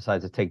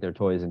decides to take their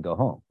toys and go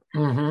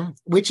home,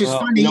 which is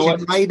funny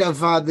in light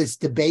of this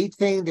debate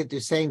thing that they're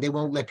saying they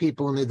won't let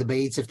people in the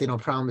debates if they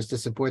don't promise to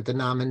support the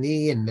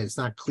nominee, and it's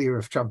not clear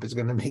if Trump is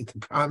going to make the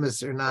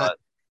promise or not.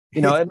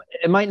 But,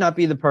 it might not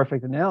be the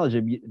perfect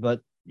analogy, but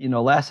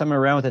last time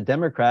around with the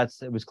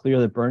Democrats, it was clear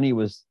that Bernie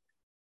was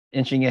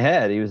inching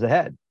ahead; he was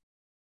ahead,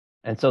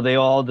 and so they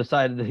all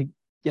decided to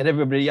get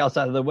everybody else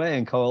out of the way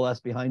and coalesce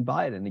behind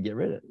Biden to get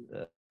rid of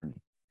it.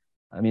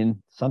 I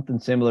mean, something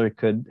similar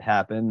could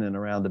happen in a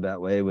roundabout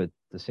way with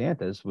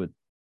DeSantis, with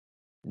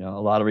a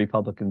lot of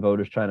Republican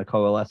voters trying to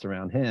coalesce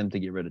around him to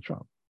get rid of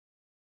Trump.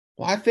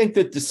 Well, I think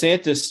that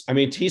DeSantis, I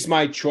mean, he's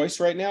my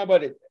choice right now,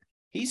 but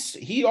he's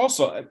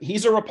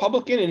a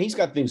Republican and he's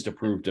got things to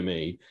prove to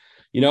me.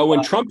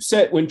 When Trump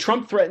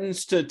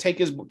threatens to take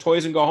his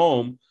toys and go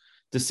home,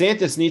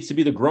 DeSantis needs to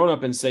be the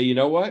grown-up and say, you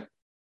know what?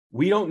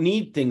 We don't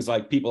need things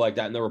like people like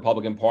that in the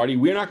Republican Party.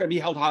 We're not going to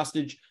be held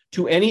hostage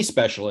to any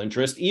special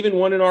interest, even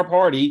one in our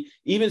party,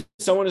 even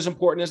someone as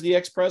important as the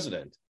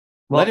ex-president.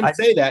 Let him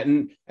say that,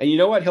 and you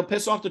know what? He'll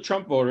piss off the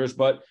Trump voters,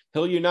 but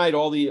he'll unite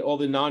all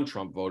the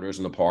non-Trump voters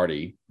in the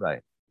party.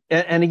 Right.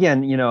 And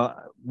again,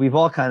 we've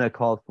all kind of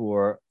called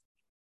for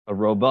a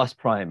robust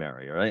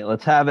primary, right?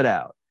 Let's have it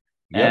out.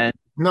 Yep. And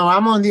no,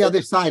 I'm on the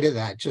other side of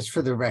that, just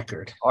for the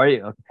record. Are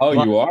you? Okay. Oh,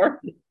 you are?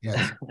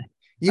 Yes.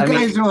 You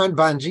guys are on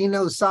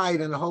Bongino's side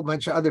and a whole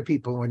bunch of other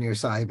people on your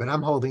side, but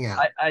I'm holding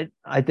out.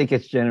 I think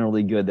it's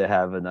generally good to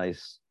have a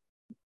nice,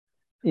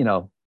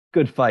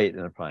 good fight in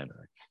a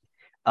primary.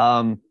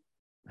 I'm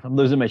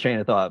losing my train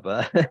of thought,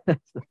 but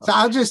so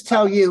I'll just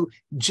tell you,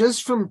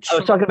 just from I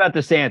was talking about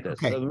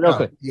DeSantis. Okay. Real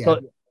quick. Yeah.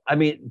 So, I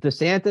mean,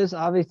 DeSantis,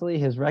 obviously,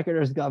 his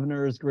record as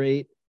governor is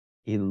great.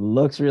 He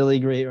looks really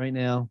great right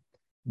now.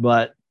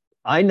 But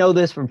I know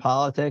this from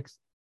politics.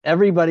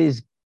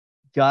 Everybody's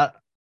got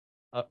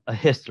a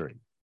history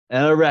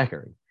and a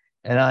record.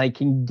 And I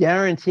can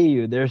guarantee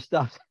you there's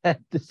stuff that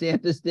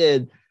DeSantis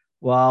did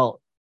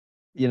while,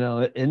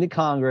 in the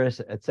Congress,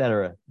 et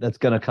cetera, that's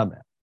going to come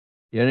out.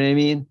 You know what I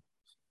mean?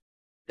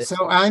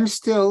 So I'm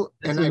still,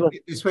 This and is I've what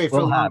been this way for a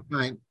will long happen.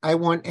 time. I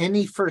want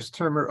any first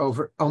termer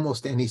over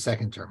almost any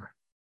second termer.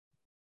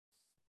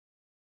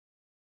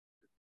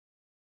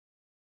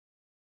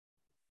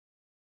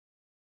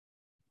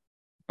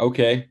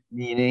 Okay.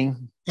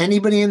 Meaning,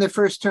 Anybody in the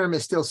first term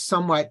is still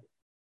somewhat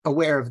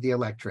aware of the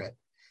electorate.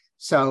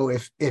 So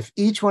if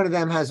each one of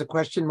them has a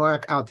question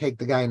mark, I'll take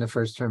the guy in the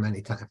first term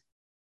anytime.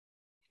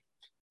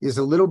 There's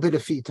a little bit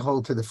of feet to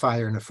hold to the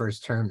fire in the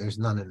first term. There's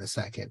none in the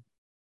second.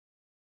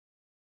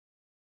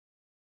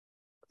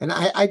 And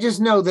I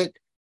just know that,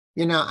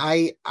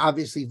 I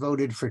obviously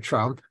voted for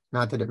Trump,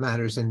 not that it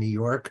matters in New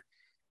York,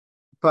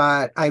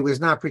 but I was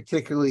not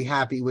particularly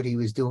happy what he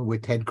was doing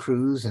with Ted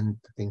Cruz. And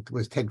I think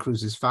was Ted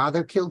Cruz's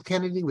father killed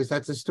Kennedy? Was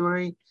that the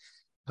story?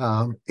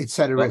 Et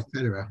cetera, et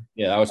cetera.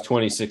 Yeah, that was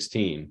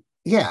 2016.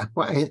 Yeah.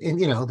 Well, and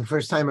the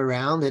first time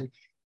around, and,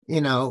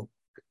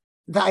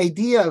 the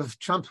idea of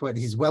Trump,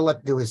 he's well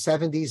up to his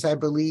 70s, I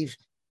believe,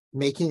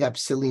 making up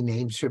silly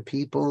names for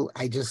people.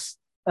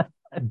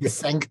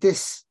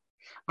 DeSantis.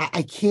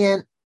 I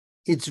can't,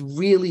 it's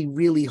really,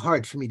 really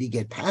hard for me to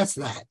get past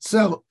that.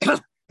 So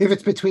if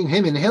it's between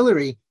him and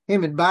Hillary,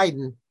 him and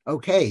Biden,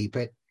 okay,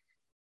 but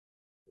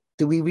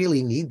do we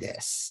really need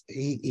this?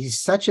 He's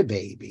such a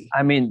baby.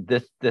 I mean,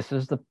 this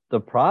is the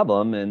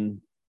problem,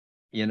 and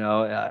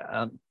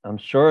I'm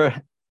sure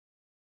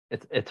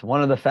it's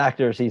one of the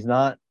factors he's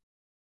not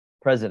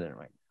president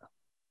right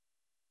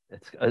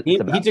now. He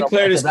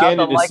declared his the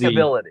candidacy.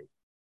 likability.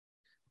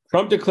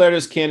 Trump declared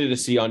his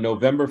candidacy on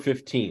November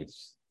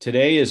 15th.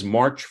 Today is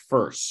March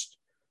 1st.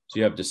 So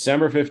you have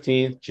December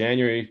 15th,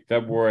 January,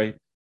 February,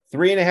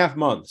 3.5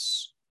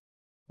 months.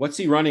 What's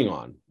he running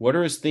on? What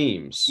are his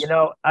themes?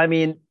 I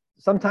mean,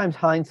 sometimes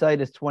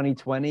hindsight is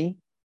 2020.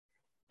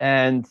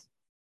 And,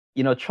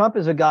 Trump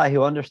is a guy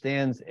who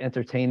understands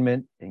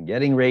entertainment and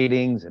getting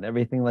ratings and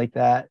everything like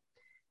that.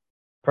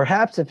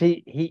 Perhaps if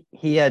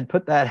he had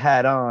put that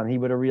hat on, he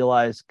would have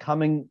realized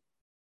coming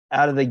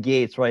out of the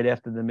gates right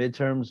after the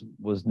midterms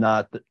was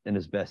not in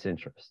his best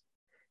interest.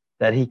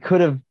 That he could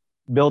have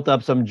built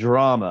up some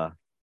drama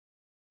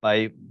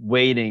by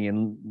waiting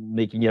and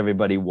making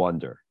everybody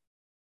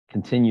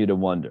continue to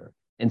wonder.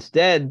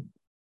 Instead,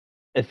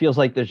 it feels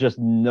like there's just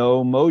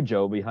no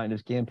mojo behind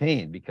his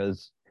campaign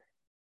because,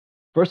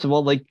 first of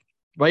all, like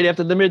right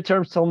after the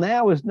midterms till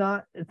now it's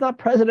not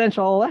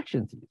presidential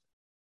elections.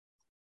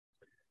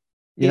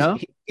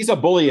 He's a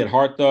bully at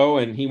heart, though,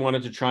 and he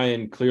wanted to try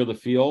and clear the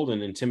field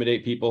and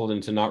intimidate people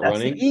into not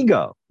running.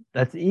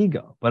 That's the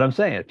ego. But I'm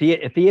saying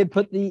if he had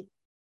put the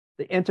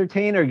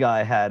entertainer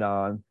guy hat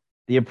on,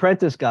 the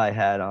apprentice guy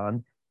hat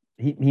on,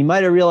 he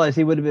might have realized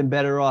he would have been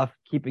better off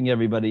keeping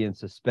everybody in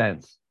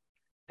suspense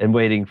and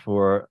waiting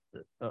for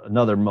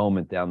another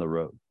moment down the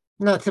road.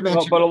 Not to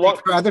mention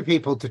for other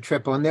people to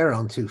trip on their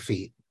own 2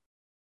 feet.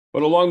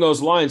 But along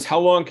those lines, how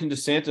long can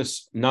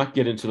DeSantis not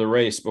get into the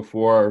race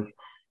before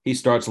he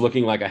starts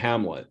looking like a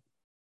Hamlet?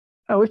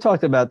 Oh, we've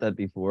talked about that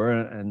before,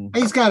 and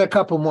he's got a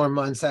couple more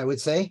months, I would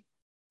say.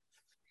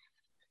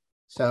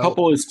 So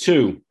couple is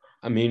 2.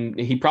 I mean,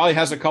 he probably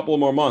has a couple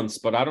more months,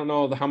 but I don't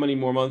know how many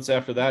more months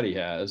after that he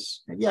has.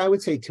 Yeah, I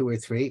would say 2 or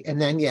 3.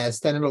 And then,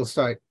 then it'll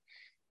start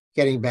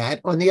getting bad.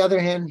 On the other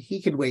hand,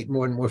 he could wait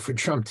more and more for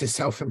Trump to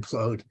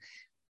self-implode.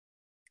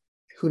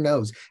 Who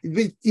knows?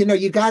 But,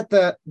 you got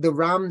the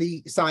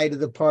Romney side of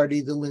the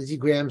party, the Lindsey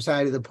Graham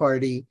side of the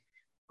party,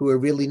 who are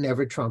really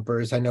never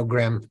Trumpers. I know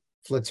Graham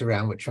flits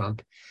around with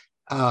Trump.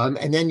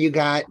 And then you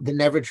got the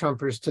never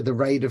Trumpers to the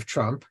right of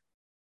Trump,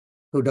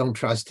 who don't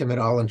trust him at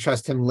all and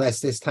trust him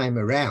less this time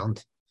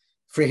around.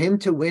 For him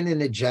to win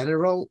in a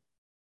general,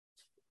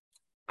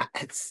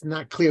 it's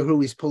not clear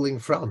who he's pulling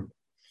from.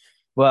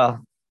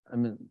 Well, I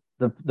mean,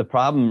 the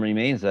problem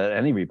remains that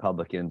any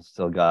Republican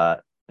still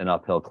got an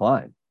uphill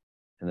climb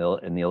in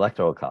the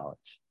electoral college.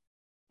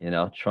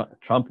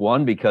 Trump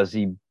won because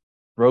he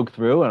broke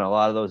through in a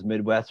lot of those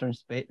Midwestern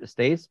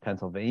states,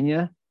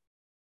 Pennsylvania.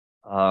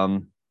 I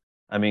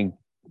mean,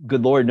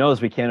 good Lord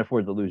knows we can't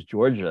afford to lose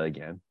Georgia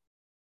again.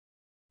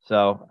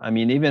 So, I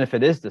mean, even if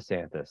it is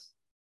DeSantis,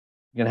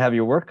 you're going to have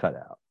your work cut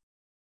out.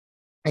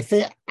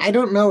 I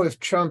don't know if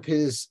Trump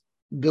has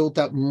built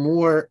up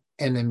more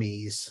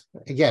enemies.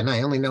 Again,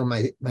 I only know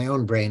my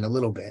own brain a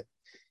little bit.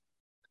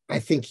 I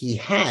think he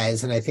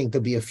has, and I think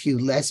there'll be a few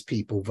less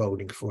people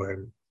voting for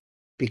him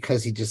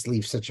because he just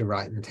leaves such a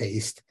rotten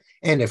taste.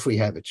 And if we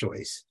have a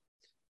choice,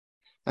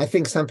 I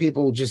think some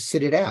people will just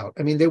sit it out.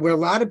 I mean, there were a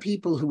lot of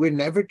people who were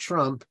never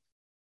Trump,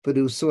 but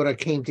who sort of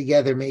came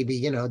together maybe,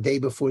 day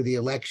before the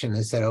election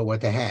and said, oh, what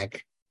the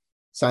heck?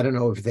 So I don't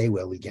know if they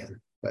will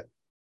again. But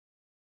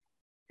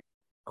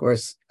of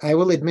course, I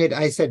will admit,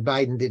 I said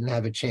Biden didn't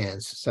have a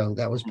chance. So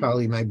that was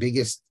probably my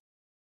biggest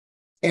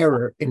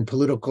error in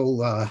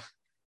political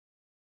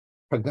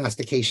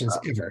prognostications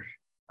ever.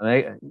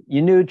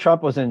 You knew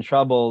Trump was in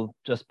trouble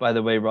just by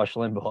the way Rush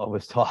Limbaugh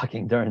was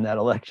talking during that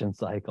election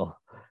cycle.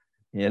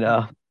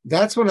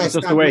 That's when just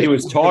the way he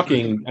was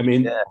talking. I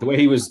mean, the way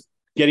he was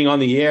getting on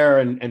the air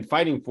and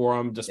fighting for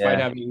him despite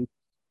having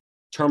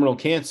terminal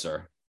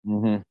cancer.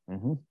 Mm-hmm.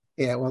 Mm-hmm.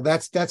 Yeah, well,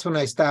 that's when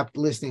I stopped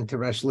listening to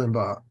Rush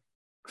Limbaugh.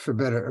 for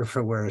better or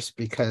for worse,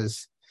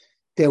 because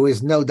there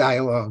was no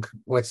dialogue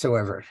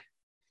whatsoever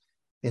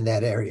in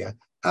that area.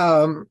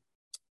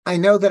 I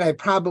know that I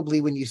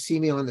probably, when you see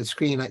me on the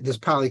screen, this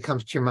probably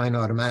comes to your mind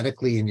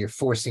automatically and you're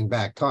forcing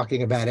back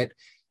talking about it.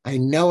 I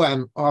know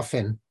I'm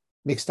often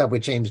mixed up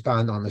with James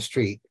Bond on the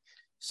street.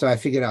 So I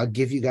figured I'll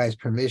give you guys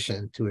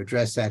permission to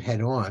address that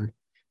head on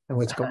and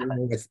what's going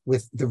on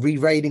with the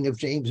rewriting of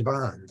James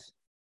Bond.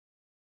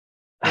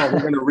 Well,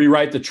 we're going to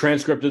rewrite the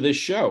transcript of this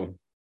show.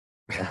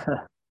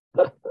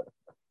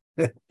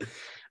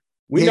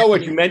 We know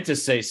what you meant to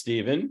say,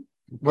 Stephen.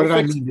 What did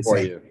I mean to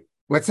say? You.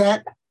 What's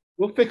that?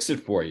 We'll fix it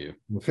for you.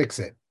 We'll fix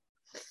it.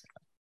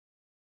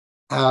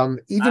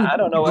 Even I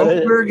don't know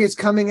Goldberg is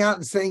coming out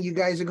and saying you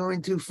guys are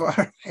going too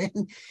far.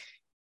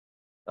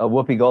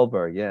 Whoopi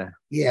Goldberg, yeah.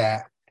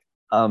 Yeah.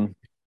 I'm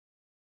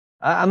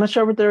not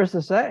sure what there is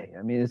to say.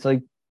 I mean, it's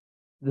like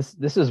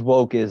this is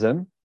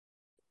wokeism.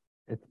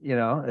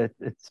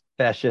 It's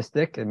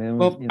fascistic. I mean,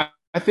 well,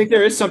 I think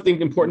there is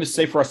something important to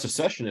say for our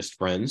secessionist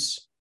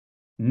friends.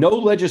 No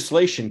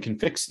legislation can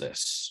fix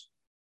this.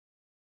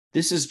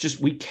 This is just,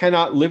 we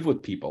cannot live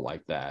with people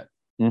like that.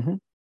 Mm-hmm.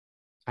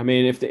 I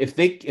mean,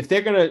 if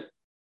they're going to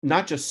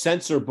not just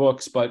censor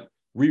books, but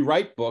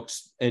rewrite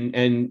books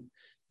and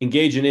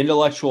engage in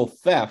intellectual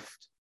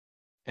theft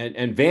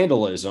and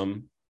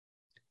vandalism,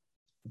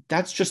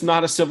 that's just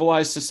not a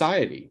civilized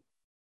society.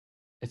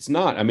 It's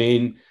not. I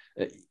mean,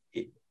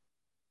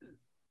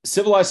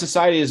 civilized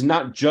society is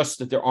not just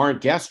that there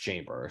aren't gas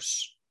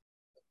chambers.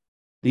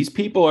 These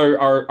people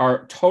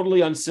are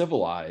totally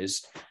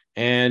uncivilized.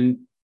 And,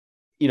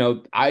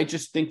 I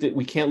just think that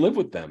we can't live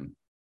with them.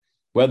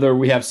 Whether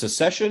we have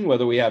secession,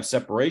 whether we have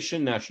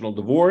separation, national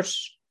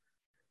divorce,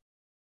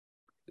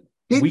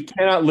 we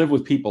cannot live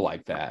with people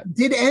like that.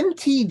 Did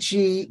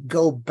MTG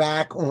go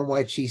back on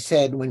what she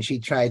said when she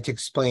tried to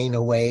explain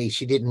away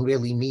she didn't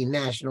really mean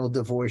national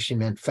divorce, she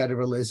meant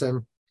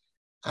federalism?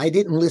 I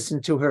didn't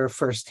listen to her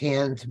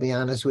firsthand, to be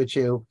honest with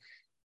you,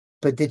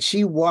 but did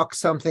she walk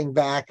something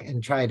back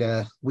and try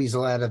to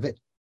weasel out of it?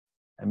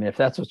 I mean, if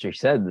that's what she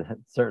said,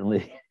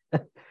 certainly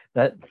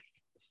that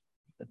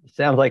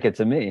sounds like it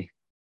to me.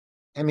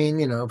 I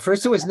mean,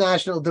 first it was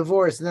national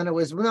divorce, and then it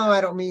was, no, I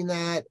don't mean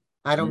that.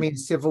 I don't mean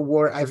civil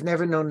war. I've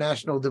never known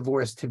national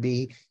divorce to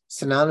be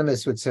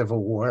synonymous with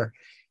civil war,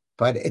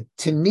 but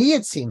to me,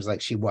 it seems like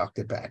she walked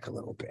it back a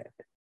little bit.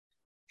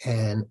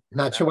 And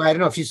not sure why. I don't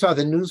know if you saw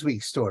the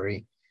Newsweek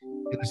story.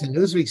 It was a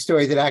Newsweek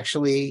story that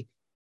actually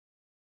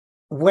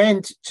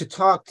went to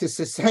talk to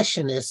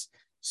secessionists.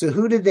 So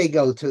who did they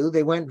go to?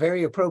 They went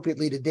very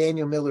appropriately to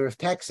Daniel Miller of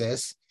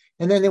Texas.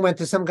 And then they went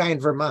to some guy in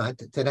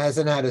Vermont that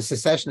hasn't had a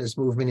secessionist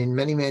movement in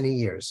many, many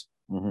years,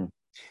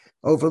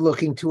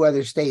 overlooking two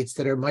other states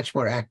that are much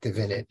more active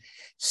in it.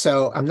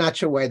 So I'm not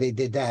sure why they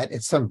did that.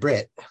 It's some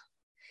Brit.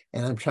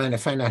 And I'm trying to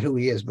find out who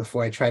he is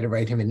before I try to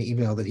write him an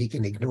email that he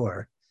can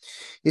ignore.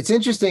 It's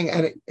interesting.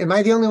 Am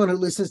I the only one who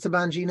listens to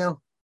Bongino?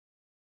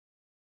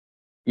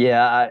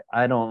 Yeah,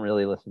 I don't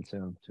really listen to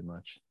him too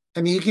much.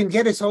 I mean, you can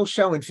get his whole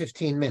show in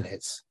 15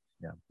 minutes.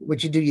 Yeah.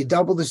 What you do, you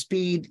double the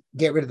speed,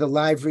 get rid of the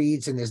live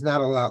reads, and there's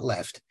not a lot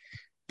left.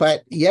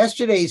 But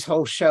yesterday's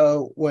whole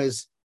show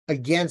was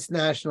against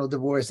national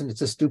divorce, and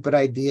it's a stupid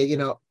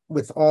idea,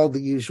 with all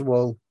the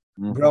usual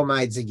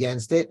bromides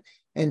against it.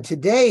 And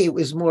today it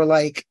was more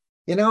like,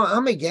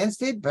 I'm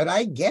against it, but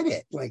I get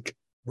it. Like,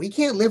 we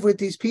can't live with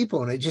these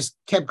people. And it just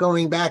kept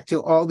going back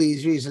to all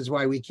these reasons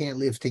why we can't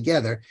live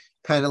together,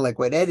 kind of like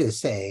what Ed is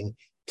saying,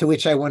 to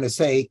which I want to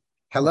say,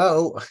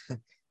 hello.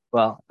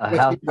 Well,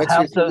 a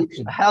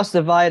house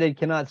divided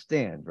cannot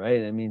stand,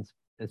 right? I mean,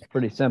 it's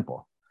pretty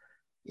simple.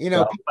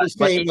 People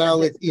say,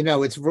 well,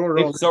 it's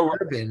rural and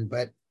urban,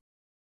 but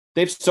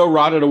they've so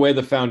rotted away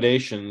the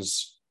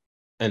foundations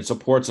and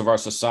supports of our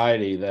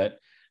society that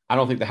I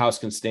don't think the house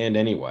can stand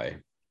anyway.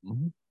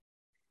 Mm-hmm.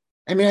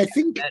 I mean, I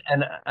think,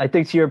 and I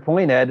think to your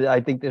point, Ed,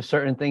 I think there's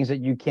certain things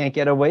that you can't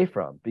get away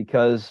from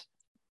because,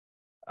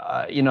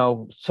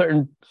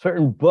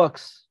 certain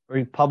books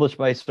are published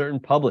by certain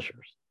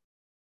publishers.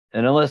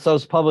 And unless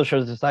those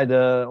publishers decide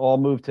to all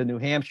move to New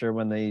Hampshire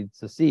when they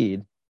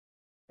secede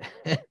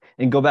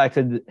and go back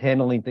to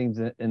handling things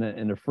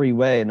in a free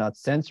way and not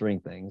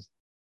censoring things,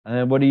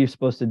 what are you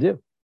supposed to do?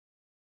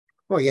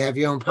 Well, you have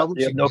your own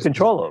publishing. You have no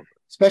control over,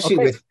 especially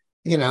with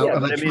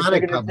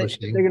electronic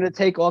publishing. They're going to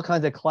take all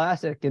kinds of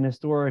classic and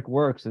historic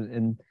works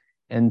and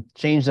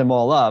change them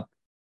all up,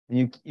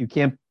 and you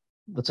can't,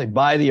 let's say,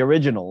 buy the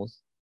originals.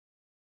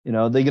 They're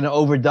going to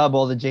overdub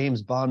all the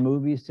James Bond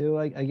movies too,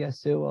 I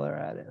guess, too, while they're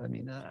at it. I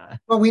mean,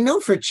 well, we know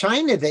for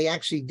China, they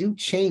actually do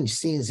change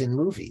scenes in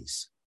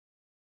movies,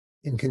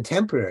 in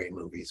contemporary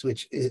movies,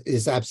 which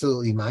is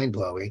absolutely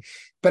mind-blowing.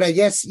 But I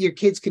guess your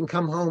kids can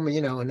come home,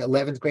 in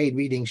 11th grade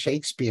reading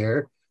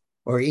Shakespeare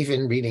or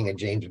even reading a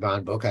James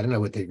Bond book. I don't know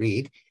what they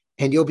read.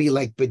 And you'll be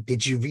like, but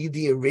did you read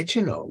the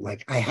original?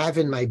 Like, I have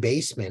in my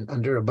basement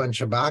under a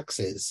bunch of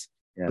boxes,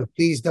 but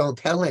please don't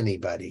tell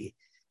anybody.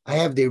 I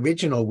have the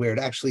original where it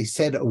actually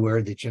said a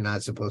word that you're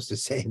not supposed to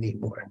say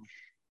anymore.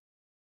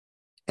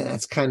 And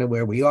that's kind of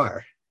where we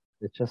are.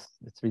 It's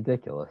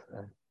ridiculous.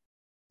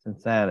 It's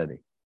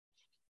insanity.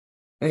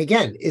 And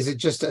again, is it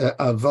just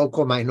a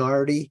vocal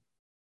minority?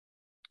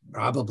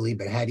 Probably,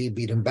 but how do you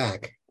beat them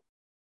back?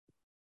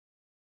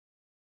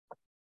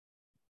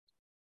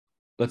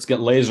 Let's get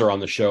Laser on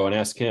the show and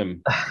ask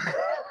him.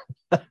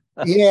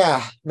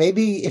 Yeah,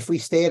 maybe if we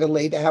stay at a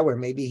late hour,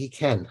 maybe he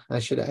can. I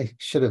should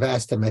have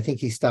asked him. I think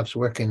he stops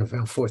working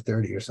around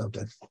 4:30 or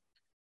something.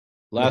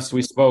 Last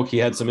we spoke, he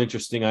had some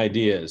interesting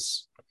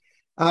ideas.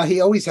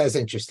 He always has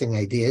interesting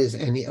ideas,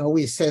 and he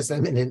always says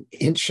them in an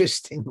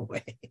interesting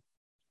way.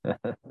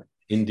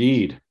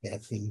 Indeed.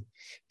 Yes,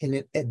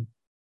 in a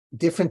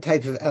different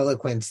type of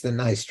eloquence than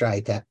I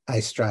strive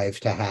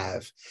to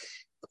have.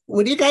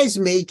 What are you guys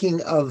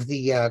making of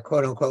the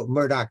quote unquote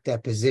Murdoch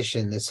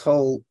deposition? This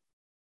whole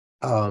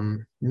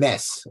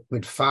mess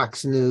with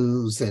Fox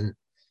News, and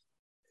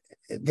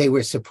they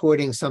were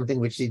supporting something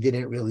which they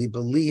didn't really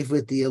believe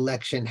with the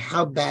election.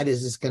 How bad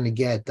is this going to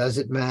get? Does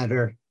it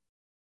matter?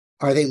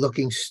 Are they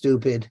looking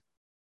stupid?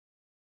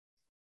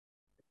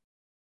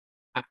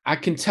 I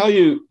can tell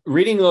you,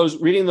 reading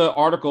the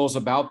articles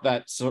about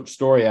that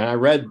story, and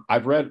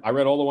I've read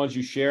all the ones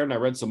you shared, and I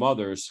read some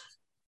others.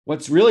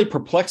 What's really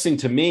perplexing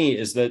to me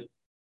is that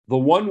the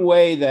one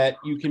way that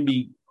you can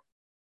be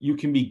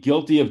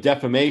guilty of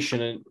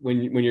defamation, and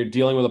when you're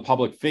dealing with a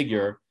public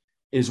figure,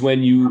 is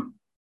when you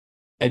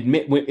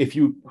if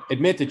you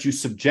admit that you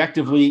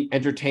subjectively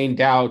entertain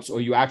doubts or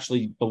you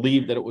actually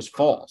believe that it was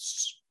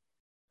false.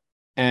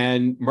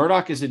 And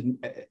Murdoch is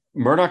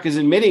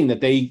admitting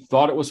that they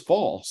thought it was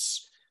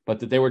false, but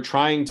that they were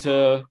trying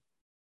to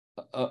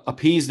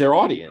appease their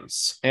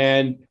audience.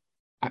 And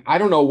I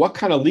don't know what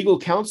kind of legal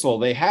counsel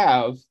they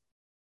have,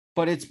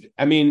 but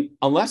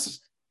unless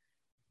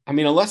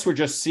we're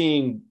just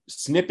seeing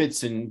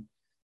snippets, and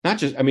not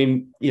just,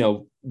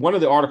 one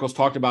of the articles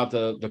talked about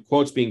the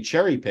quotes being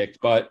cherry picked,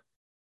 but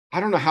I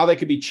don't know how they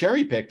could be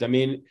cherry picked. I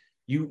mean,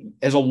 you,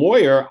 as a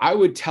lawyer, I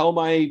would tell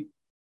my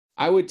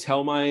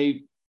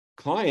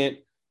client,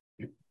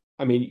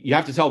 you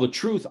have to tell the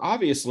truth,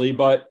 obviously,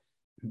 but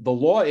the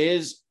law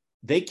is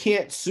they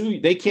can't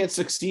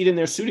succeed in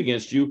their suit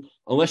against you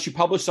unless you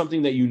publish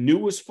something that you knew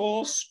was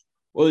false,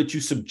 or that you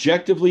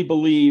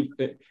subjectively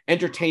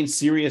entertain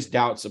serious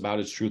doubts about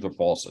its truth or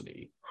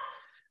falsity.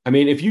 I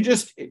mean, if you're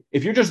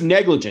just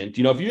negligent,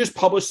 if you just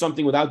publish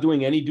something without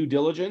doing any due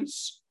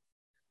diligence,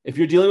 if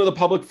you're dealing with a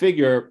public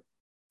figure,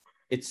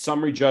 it's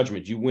summary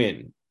judgment. You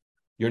win.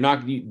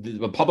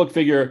 The public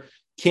figure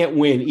can't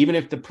win, even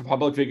if the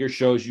public figure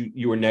shows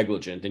you were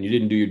negligent and you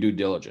didn't do your due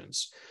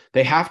diligence.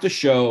 They have to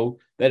show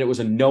that it was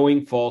a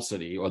knowing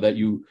falsity, or that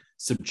you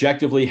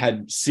subjectively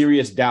had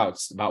serious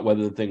doubts about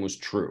whether the thing was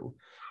true.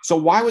 So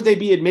why would they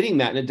be admitting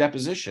that in a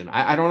deposition?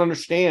 I don't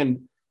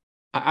understand.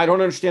 I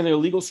don't understand their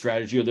legal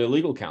strategy or their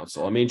legal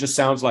counsel. I mean, it just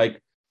sounds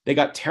like they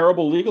got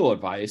terrible legal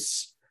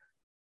advice.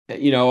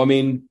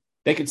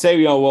 They could say,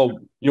 we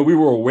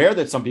were aware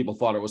that some people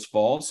thought it was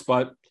false,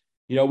 but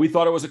we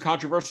thought it was a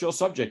controversial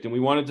subject and we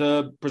wanted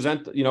to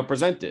present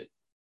it.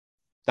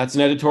 That's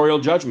an editorial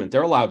judgment.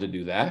 They're allowed to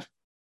do that.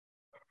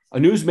 A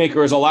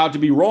newsmaker is allowed to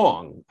be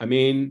wrong. I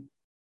mean,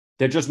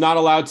 they're just not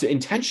allowed to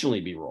intentionally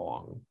be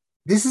wrong.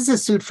 This is a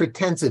suit for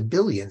tens of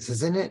billions,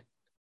 isn't it?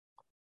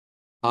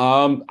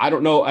 I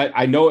don't know.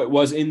 I know it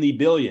was in the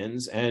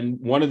billions, and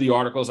one of the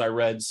articles I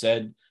read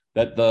said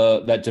that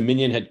that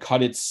Dominion had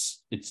cut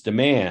its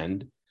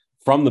demand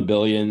from the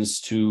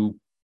billions to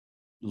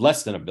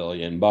less than $1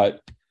 billion,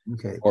 but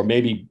okay, or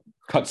maybe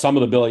cut some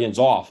of the billions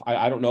off.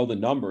 I don't know the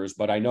numbers,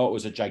 but I know it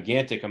was a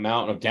gigantic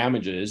amount of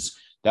damages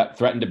that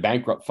threatened to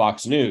bankrupt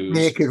Fox News. I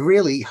mean, it could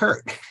really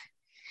hurt.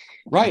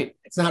 Right.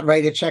 It's not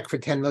write a check for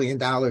 $10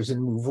 million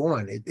and move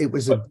on. It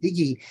was a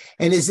biggie.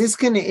 And is this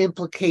going to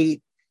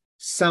implicate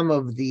some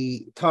of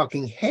the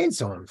talking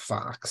heads on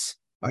Fox?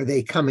 Are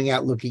they coming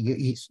out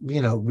looking,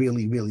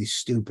 really, really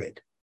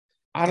stupid?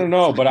 I don't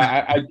know, but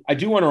I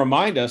do want to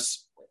remind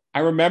us. I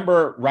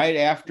remember right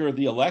after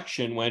the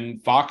election when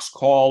Fox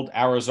called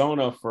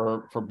Arizona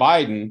for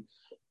Biden,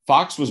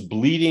 Fox was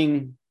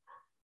bleeding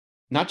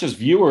not just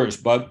viewers,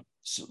 but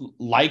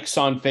likes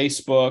on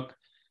Facebook,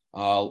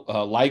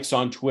 likes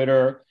on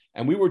Twitter.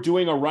 And we were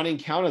doing a running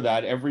count of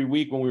that every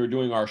week when we were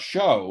doing our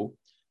show.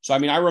 So,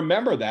 I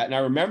remember that. And I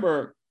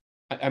remember,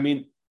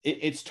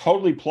 it's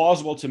totally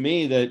plausible to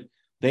me that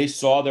they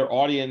saw their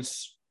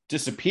audience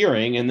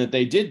disappearing and that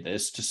they did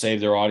this to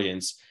save their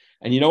audience.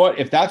 And you know what?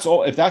 If that's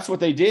what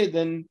they did,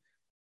 then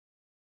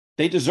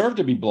they deserve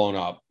to be blown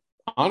up.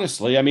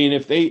 Honestly,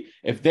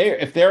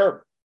 if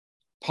they're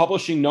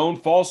publishing known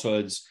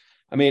falsehoods,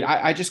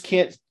 I just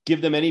can't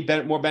give them any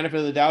more benefit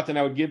of the doubt than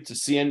I would give to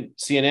CNN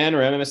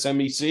or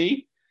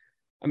MSNBC.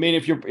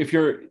 If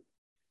you're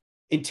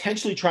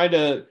intentionally trying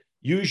to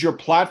use your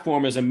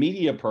platform as a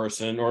media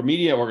person or a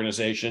media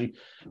organization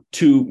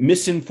to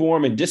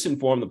misinform and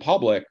disinform the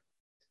public,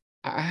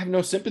 I have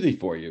no sympathy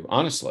for you,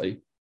 honestly.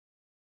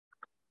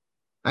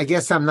 I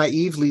guess I'm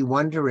naively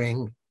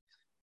wondering,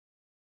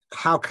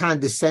 how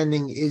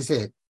condescending is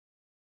it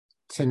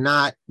to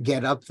not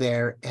get up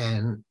there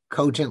and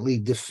cogently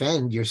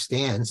defend your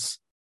stance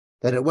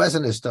that it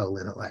wasn't a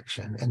stolen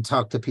election, and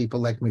talk to people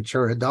like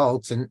mature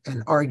adults and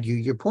argue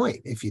your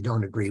point if you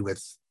don't agree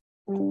with,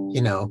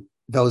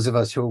 those of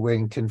us who are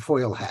wearing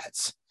tinfoil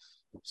hats.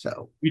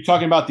 So you're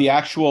talking about the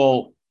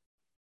actual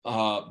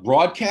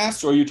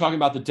broadcasts, or are you talking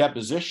about the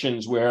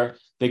depositions where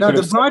they no, could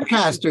the have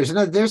broadcasters,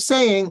 no, they're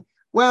saying,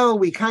 well,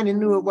 we kind of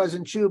knew it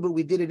wasn't true, but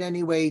we did it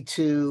anyway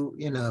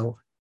to,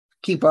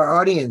 keep our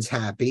audience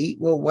happy.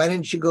 Well, why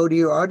didn't you go to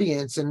your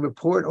audience and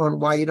report on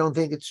why you don't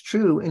think it's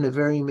true in a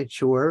very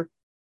mature,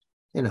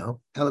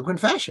 eloquent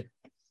fashion?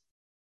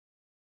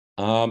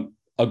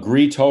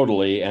 Agree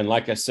totally. And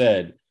like I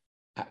said,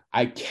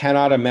 I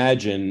cannot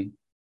imagine,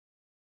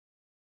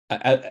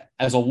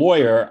 as a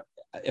lawyer,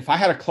 if I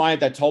had a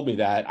client that told me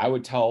that, I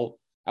would tell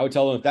them,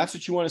 if that's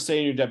what you want to say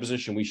in your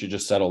deposition, we should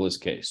just settle this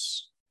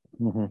case.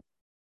 Mm-hmm.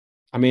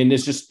 I mean,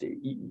 it's just,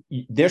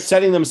 they're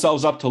setting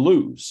themselves up to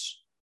lose.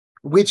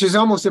 Which is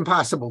almost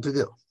impossible to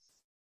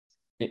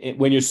do.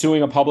 When you're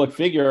suing a public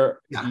figure,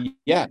 Yeah.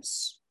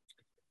 Yes.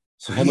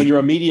 So and when you're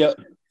a media,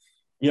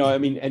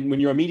 and when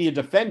you're a media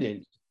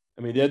defendant,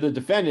 they're the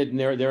defendant and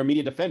they're a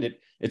media defendant.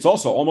 It's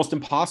also almost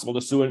impossible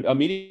to sue a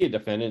media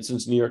defendant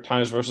since New York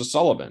Times versus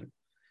Sullivan.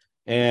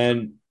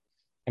 And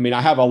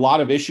I have a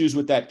lot of issues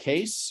with that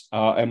case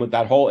and with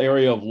that whole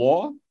area of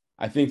law.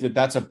 I think that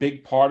that's a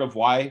big part of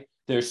why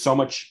there's so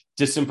much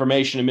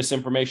disinformation and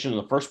misinformation in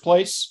the first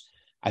place.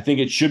 I think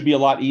it should be a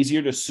lot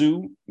easier to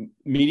sue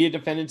media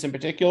defendants in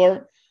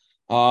particular.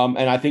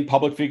 And I think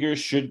public figures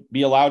should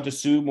be allowed to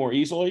sue more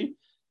easily.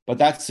 But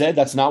that said,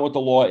 that's not what the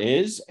law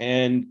is.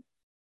 And,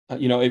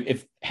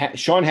 if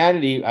Sean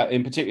Hannity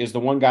in particular is the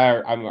one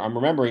guy I'm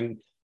remembering,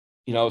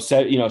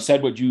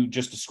 said what you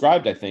just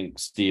described, I think,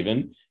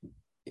 Stephen.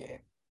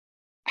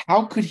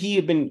 How could he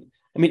have been?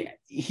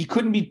 He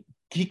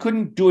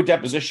couldn't do a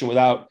deposition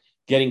without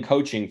getting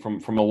coaching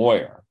from a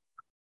lawyer.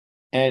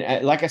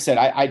 And like I said,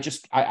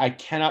 I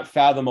cannot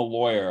fathom a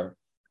lawyer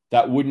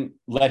that wouldn't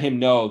let him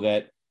know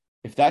that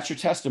if that's your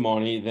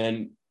testimony,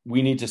 then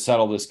we need to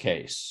settle this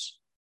case,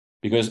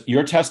 because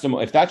your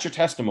testimony, if that's your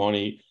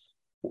testimony,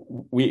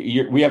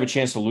 we have a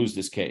chance to lose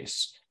this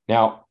case.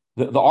 Now,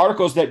 the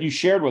articles that you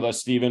shared with us,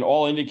 Stephen,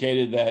 all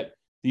indicated that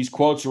these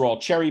quotes are all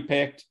cherry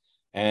picked,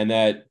 and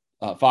that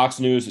Fox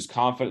News is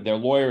confident, their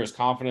lawyer is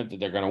confident that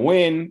they're going to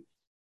win.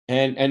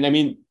 And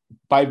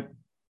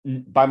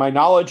by my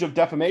knowledge of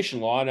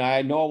defamation law, and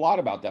I know a lot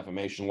about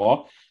defamation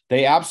law,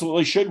 they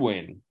absolutely should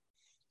win.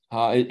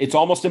 It's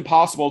almost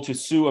impossible to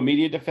sue a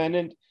media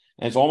defendant,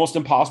 and it's almost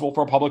impossible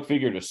for a public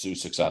figure to sue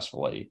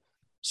successfully.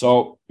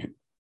 So,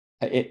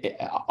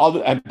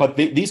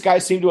 these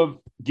guys seem to have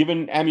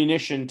given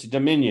ammunition to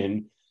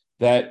Dominion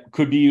that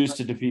could be used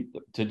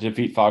to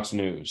defeat Fox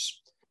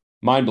News.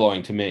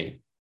 Mind-blowing to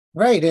me.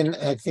 Right, and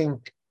I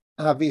think,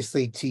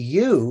 obviously, to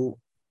you,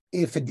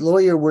 if a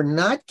lawyer were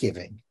not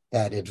giving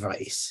that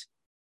advice,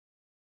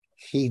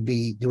 he'd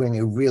be doing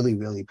a really,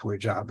 really poor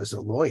job as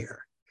a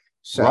lawyer.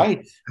 So,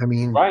 right.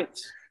 Right.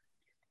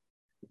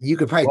 You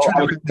could probably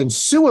try and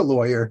sue a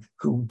lawyer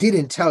who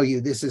didn't tell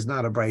you this is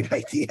not a bright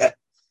idea.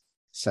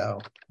 So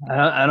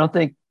I don't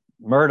think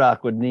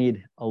Murdoch would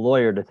need a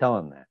lawyer to tell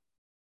him that.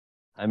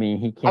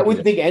 He can't. I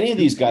wouldn't think any of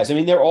these guys.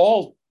 They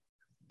all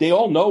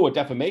know what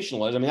defamation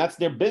law is. That's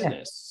their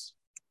business.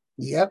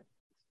 Yep.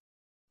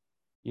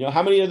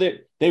 How many of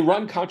they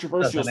run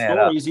controversial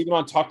stories, even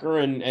on Tucker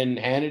and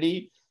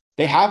Hannity.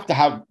 They have to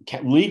have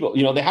legal,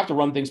 they have to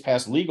run things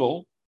past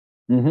legal.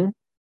 Mm-hmm.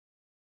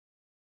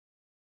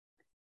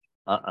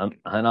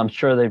 And I'm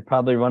sure they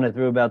probably run it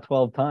through about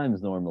 12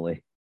 times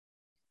normally.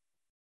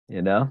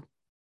 Yeah.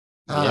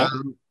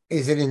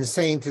 Is it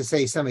insane to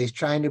say somebody's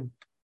trying to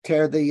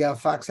tear the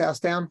Fox house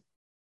down?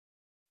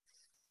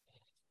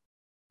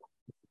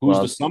 Who's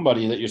the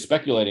somebody that you're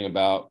speculating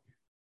about?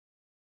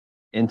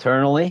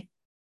 Internally?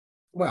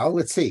 Well,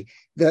 let's see.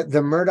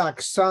 The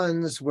Murdoch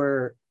sons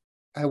were,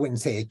 I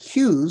wouldn't say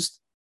accused,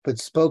 but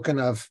spoken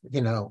of,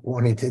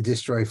 wanting to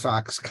destroy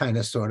Fox, kind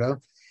of, sort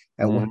of,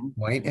 at one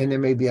point. And there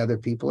may be other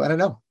people. I don't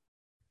know.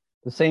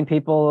 The same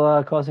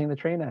people causing the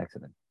train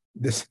accident.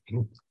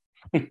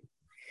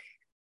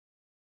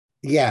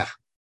 Yeah.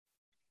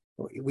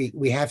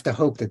 We have to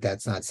hope that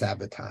that's not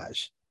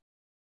sabotage,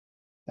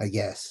 I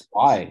guess.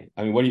 Why?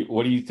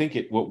 What do you think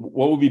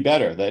what would be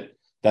better?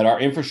 That our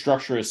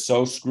infrastructure is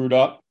so screwed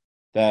up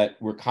that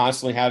we're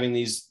constantly having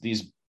these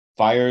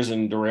fires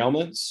and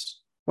derailments?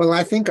 Well,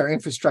 I think our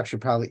infrastructure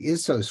probably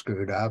is so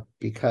screwed up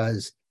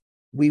because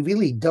we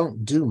really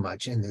don't do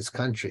much in this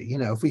country.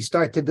 If we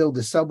start to build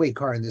a subway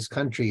car in this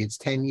country, it's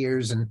 10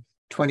 years and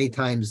 20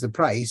 times the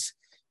price,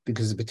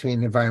 because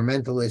between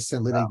environmentalists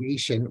and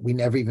litigation, we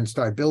never even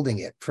start building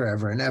it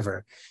forever and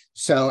ever.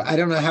 So I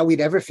don't know how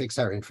we'd ever fix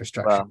our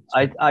infrastructure.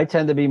 Well, I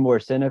tend to be more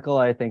cynical.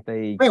 I think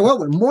they. Wait, what?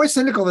 We're more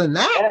cynical than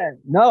that? Yeah,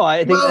 no,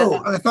 I think.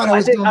 Whoa, I thought I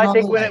was. I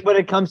think when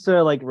it comes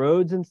to like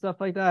roads and stuff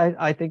like that,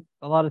 I think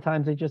a lot of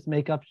times they just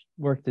make up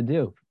work to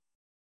do.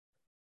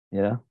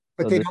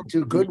 But they don't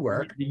do good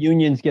work. The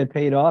unions get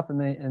paid off, and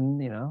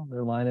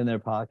they're lining their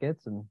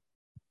pockets, and.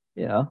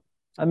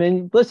 I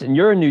mean, listen,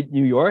 you're in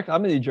New York.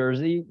 I'm in New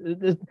Jersey.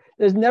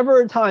 There's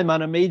never a time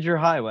on a major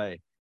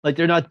highway like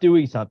they're not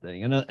doing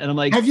something. And I'm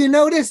like, Have you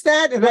noticed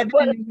that? And what, I've been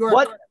what, in New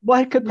York.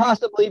 what could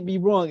possibly be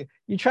wrong?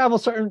 You travel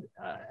certain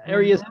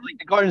areas like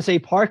the Garden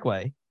State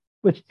Parkway,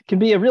 which can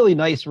be a really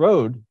nice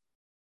road.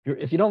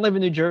 If you don't live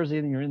in New Jersey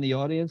and you're in the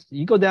audience,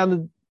 you go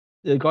down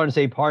the Garden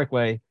State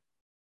Parkway,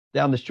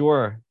 down the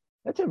shore.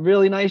 That's a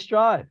really nice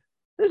drive.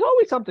 There's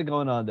always something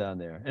going on down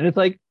there. And it's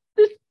like,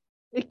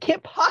 it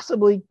can't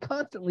possibly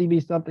constantly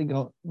be something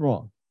going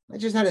wrong. I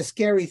just had a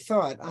scary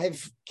thought.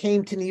 I've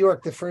came to New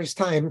York the first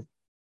time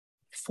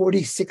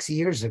 46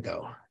 years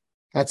ago.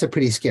 That's a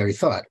pretty scary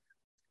thought.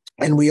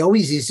 And we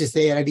always used to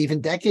say that even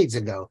decades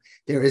ago.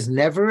 There is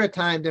never a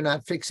time they're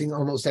not fixing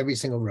almost every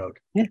single road.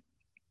 Yeah.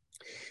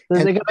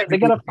 So they got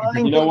to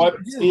find. You know what,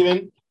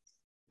 Stephen?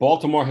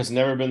 Baltimore has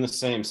never been the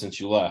same since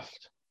you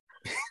left.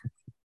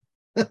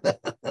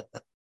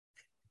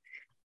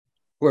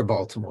 We're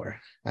Baltimore.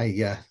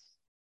 Yeah.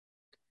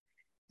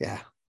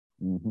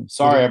 Mm-hmm.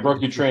 Sorry, I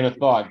broke your train of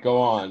thought.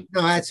 Go on.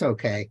 No, that's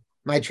okay.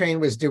 My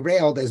train was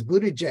derailed as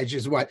Buttigieg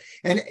is what.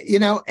 And,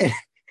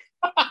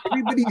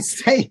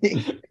 everybody's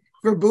saying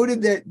for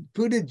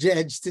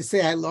Buttigieg to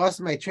say I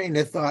lost my train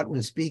of thought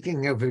when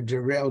speaking of a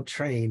derailed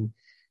train,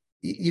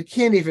 you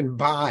can't even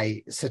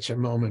buy such a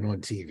moment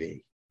on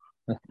TV.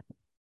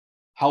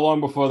 How long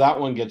before that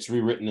one gets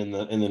rewritten in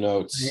the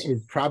notes?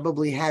 It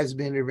probably has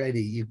been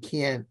already. You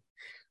can't.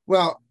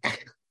 Well,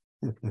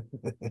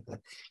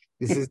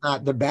 this is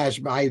not the Bash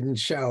Biden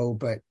show,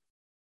 but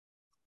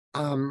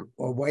I'm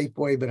a white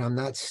boy, but I'm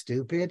not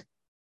stupid.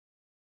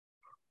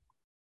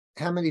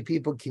 How many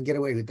people can get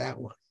away with that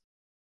one?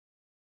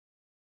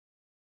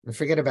 And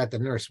forget about the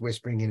nurse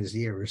whispering in his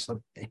ear or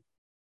something.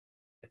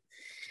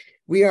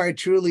 We are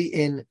truly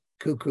in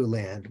cuckoo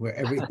land where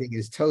everything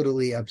is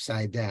totally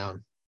upside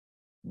down.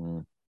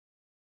 Mm.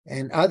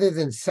 And other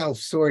than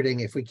self-sorting,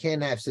 if we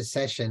can't have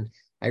secession,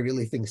 I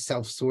really think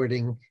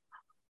self-sorting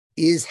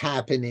is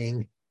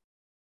happening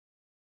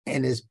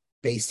and is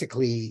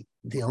basically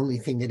the only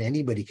thing that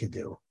anybody could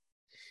do.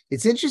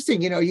 It's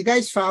interesting, you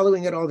guys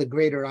following at all the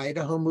Greater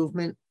Idaho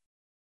movement?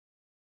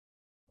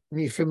 Are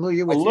you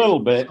familiar with it? A little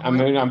bit. I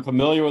mean, I'm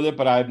familiar with it,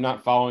 but I'm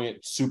not following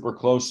it super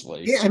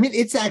closely. Yeah, I mean,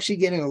 it's actually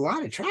getting a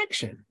lot of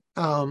traction.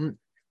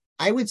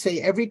 I would say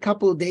every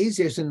couple of days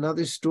there's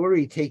another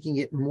story taking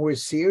it more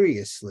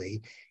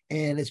seriously,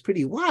 and it's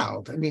pretty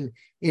wild. I mean,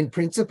 in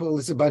principle,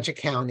 it's a bunch of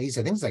counties.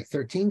 I think it's like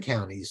 13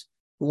 counties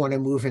who want to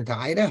move into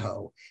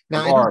Idaho.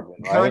 Now, Oregon,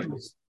 right?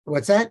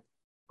 What's that?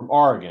 From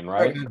Oregon,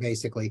 right? Oregon,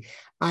 basically.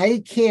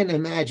 I can't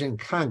imagine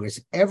Congress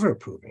ever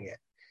approving it.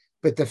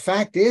 But the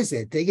fact is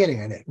that they're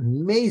getting an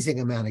amazing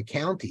amount of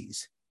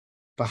counties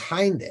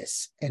behind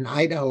this, and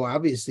Idaho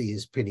obviously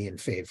is pretty in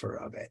favor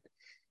of it.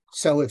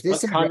 So if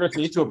this Congress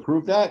needs to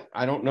approve that,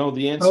 I don't know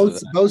the answer to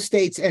that. Both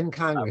states and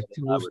Congress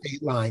to move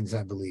state lines,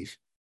 I believe.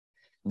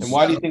 And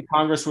why do you think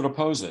Congress would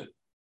oppose it?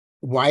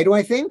 Why do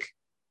I think?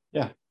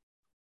 Yeah.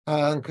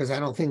 Because I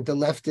don't think the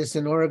leftists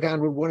in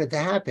Oregon would want it to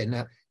happen.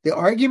 Now, the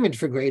argument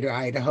for Greater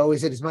Idaho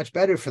is that it's much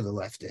better for the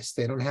leftists.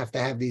 They don't have to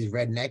have these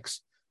rednecks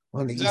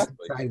on the eastern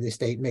side of the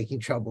state making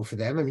trouble for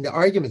them. I mean, the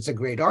argument's a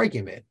great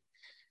argument.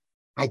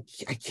 I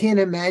can't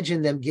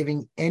imagine them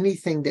giving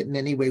anything that in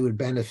any way would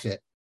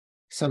benefit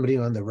somebody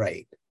on the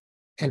right.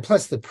 And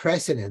plus the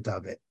precedent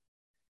of it.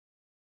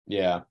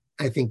 Yeah.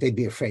 I think they'd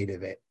be afraid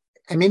of it.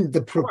 I mean,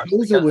 the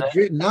proposal was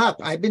written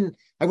up. I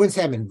wouldn't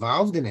say I'm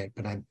involved in it,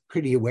 but I'm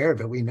pretty aware of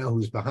it. We know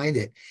who's behind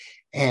it.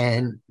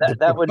 And the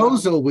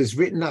proposal was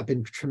written up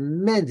in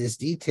tremendous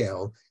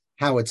detail,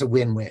 how it's a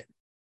win-win.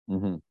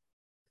 Mm-hmm.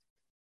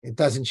 It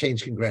doesn't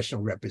change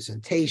congressional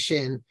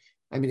representation.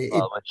 I mean, it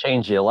would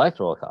change the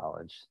electoral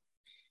college.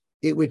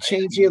 It would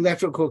change the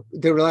electoral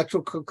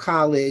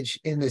college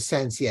in the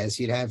sense, yes,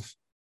 you'd have,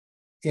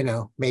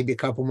 maybe a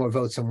couple more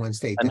votes in one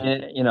state. I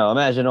mean,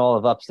 imagine all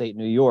of upstate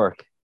New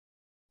York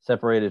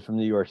separated from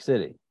New York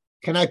City.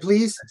 Can I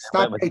please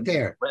stop right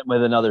there?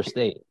 With another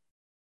state.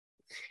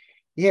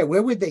 Yeah,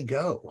 where would they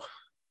go?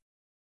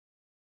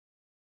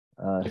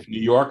 If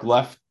New York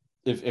left,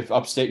 if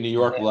upstate New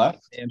York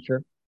left,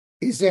 Hampshire.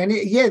 Is there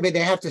any? Yeah, but they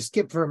have to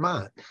skip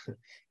Vermont.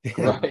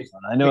 Right.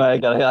 I knew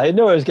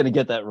I was going to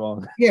get that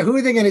wrong. Yeah, who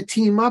are they going to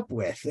team up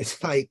with?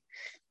 It's like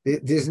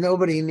there's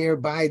nobody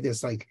nearby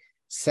that's like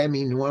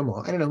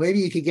semi-normal. I don't know. Maybe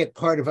you could get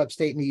part of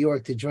upstate New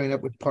York to join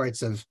up with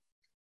parts of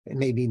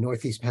maybe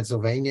Northeast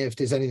Pennsylvania if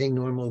there's anything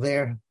normal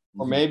there.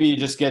 Or maybe you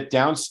just get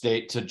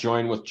downstate to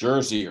join with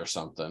Jersey or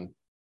something.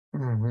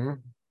 Mm-hmm.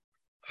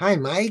 Hi,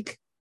 Mike.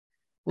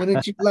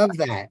 Wouldn't you love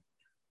that?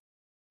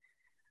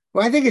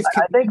 Well, I think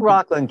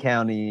Rockland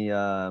County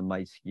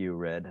might skew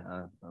red.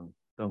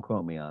 Don't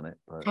quote me on it.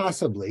 But.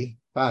 Possibly.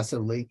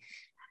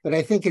 But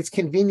I think it's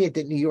convenient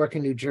that New York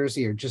and New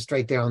Jersey are just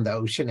right there on the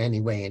ocean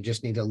anyway and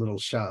just need a little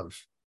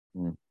shove.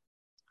 Mm.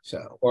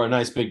 So, or a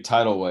nice big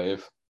tidal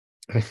wave.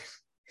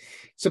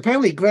 So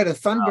apparently Greta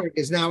Thunberg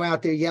is now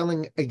out there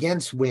yelling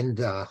against wind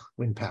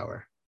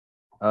power.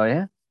 Oh,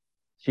 yeah?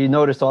 She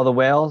noticed all the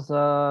whales.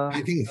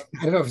 I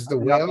don't know if it's the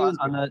whales.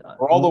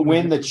 For all the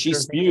wind that she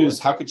spews,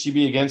 how could she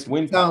be against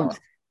wind power?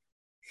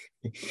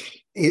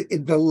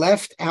 The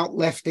left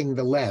out-lefting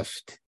the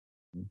left.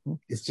 Mhm.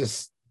 It's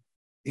just,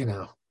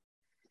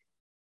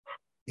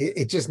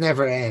 it just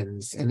never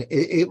ends. And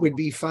it would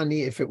be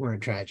funny if it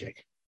weren't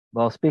tragic.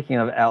 Well, speaking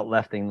of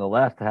out-lefting the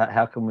left,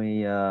 how can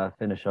we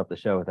finish up the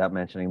show without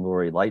mentioning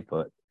Lori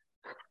Lightfoot?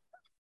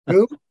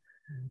 Who?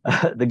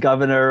 The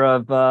governor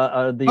of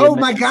the. Oh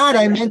my God!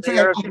 I meant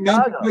to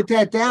put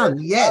that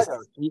down. Yes,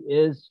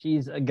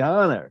 she's a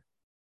goner.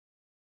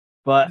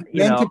 But I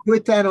meant to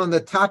put that on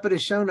the top of the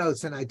show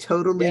notes, and I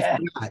totally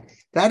forgot.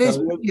 That is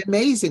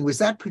amazing. Was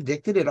that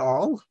predicted at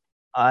all?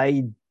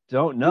 I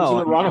don't know.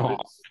 The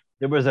runoff.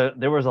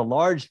 There was a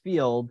large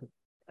field,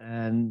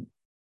 and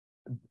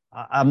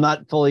I'm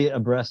not fully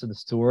abreast of the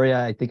story.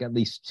 I think at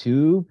least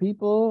 2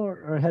 people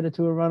are headed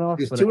to a runoff.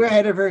 There's 2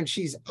 ahead of her, and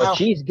she's out.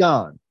 She's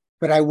gone.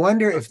 But I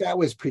wonder if that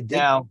was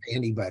predicted by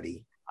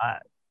anybody.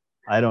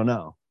 I don't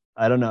know.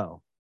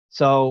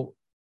 So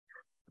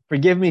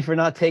forgive me for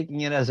not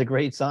taking it as a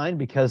great sign,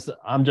 because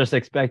I'm just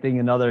expecting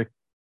another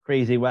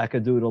crazy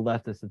wackadoodle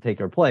leftist to take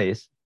her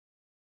place,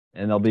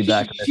 and they'll be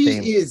back.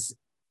 She is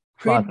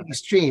pretty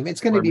extreme.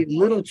 It's going to be a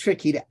little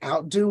tricky to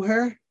outdo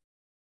her.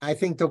 I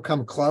think they'll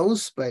come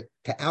close, but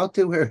to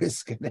outdo her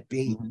is going to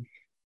be. Mm-hmm.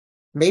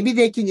 Maybe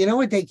they can. You know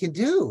what they can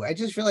do? I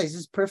just realized this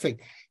is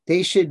perfect.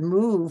 They should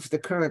move the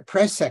current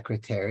press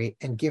secretary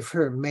and give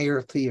her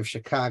mayoralty of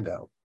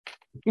Chicago.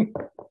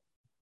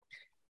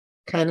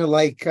 Kind of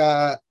like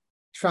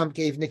Trump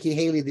gave Nikki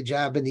Haley the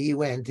job in the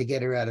UN to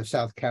get her out of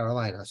South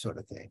Carolina, sort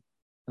of thing.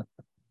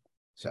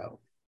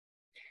 So,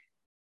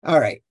 all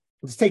right.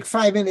 Let's take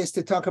 5 minutes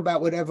to talk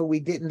about whatever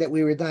we didn't that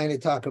we were dying to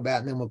talk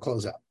about, and then we'll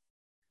close up.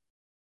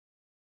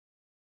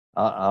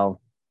 I'll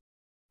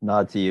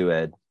nod to you,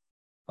 Ed.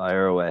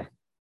 Fire away.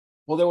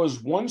 Well, there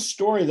was one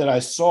story that I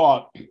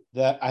saw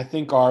that I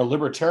think our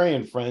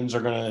libertarian friends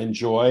are going to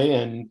enjoy,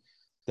 and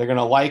they're going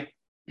to like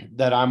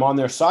that I'm on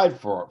their side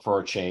for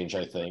a change,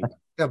 I think.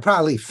 They'll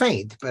probably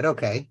faint, but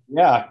okay.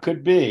 Yeah,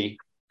 could be.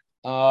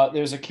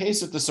 There's a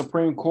case at the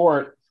Supreme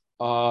Court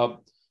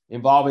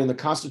involving the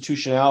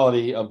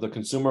constitutionality of the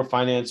Consumer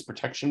Finance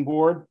Protection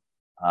Board.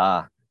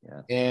 Yeah.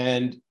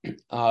 And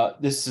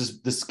this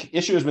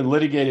issue has been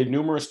litigated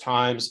numerous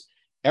times.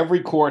 Every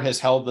court has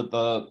held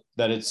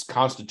that it's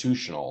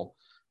constitutional.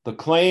 The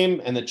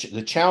claim and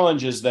the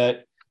challenge is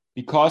that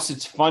because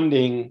its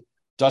funding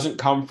doesn't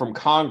come from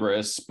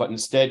Congress, but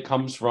instead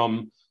comes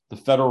from the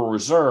Federal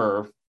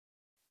Reserve,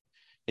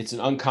 it's an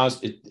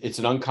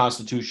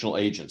unconstitutional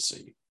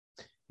agency.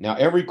 Now,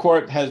 every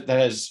court that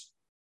has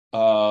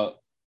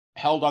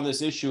held on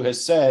this issue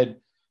has said,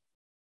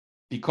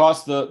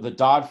 because the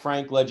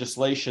Dodd-Frank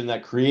legislation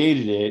that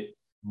created it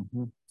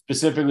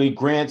specifically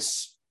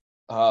grants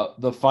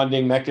the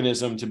funding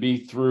mechanism to be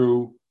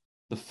through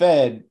the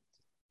Fed,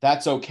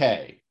 that's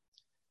okay.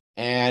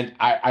 And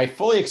I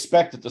fully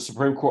expect that the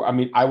Supreme Court,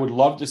 I would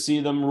love to see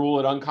them rule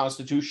it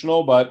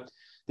unconstitutional, but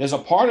there's a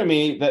part of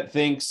me that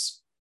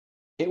thinks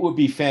it would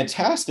be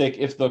fantastic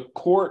if the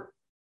court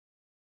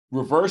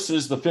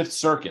reverses the Fifth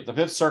Circuit. The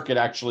Fifth Circuit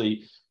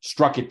actually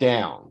struck it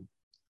down.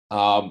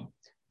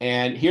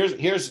 And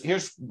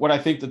here's what I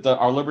think that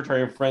our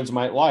libertarian friends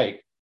might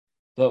like.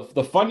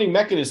 The funding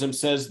mechanism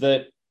says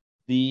that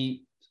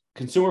the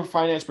Consumer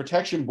Finance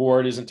Protection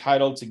Board is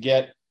entitled to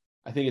get,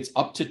 I think it's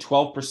up to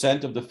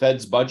 12% of the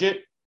Fed's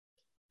budget.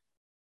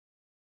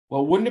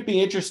 Well, wouldn't it be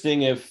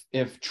interesting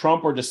if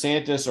Trump or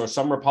DeSantis or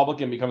some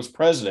Republican becomes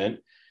president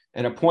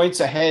and appoints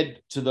a head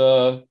to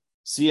the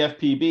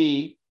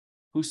CFPB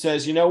who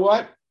says, you know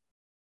what?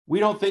 We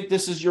don't think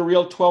this is your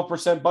real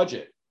 12%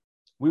 budget.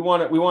 We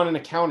want an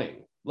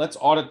accounting. Let's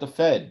audit the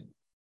Fed.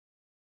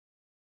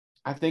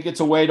 I think it's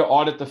a way to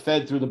audit the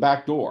Fed through the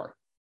back door.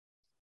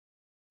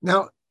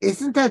 Now,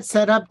 isn't that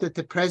set up that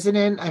the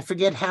president, I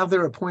forget how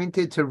they're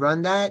appointed to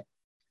run that,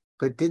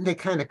 but didn't they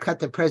kind of cut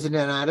the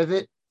president out of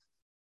it?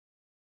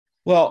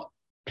 Well,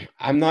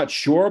 I'm not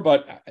sure,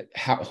 but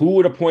who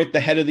would appoint the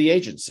head of the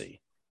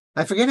agency?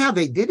 I forget how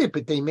they did it,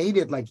 but they made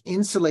it like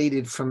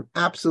insulated from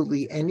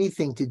absolutely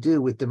anything to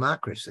do with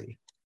democracy.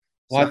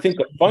 Well, I think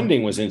the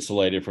funding was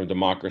insulated from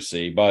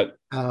democracy, but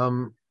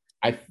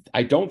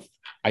I don't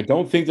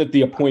think that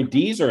the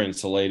appointees are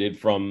insulated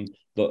from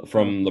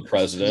the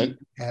president.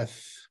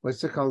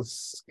 What's it called?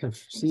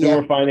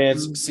 Consumer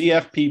Finance,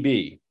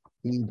 CFPB.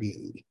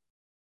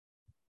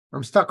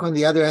 I'm stuck on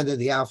the other end of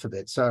the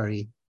alphabet.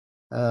 Sorry.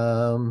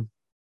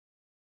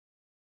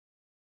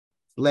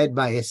 Led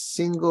by a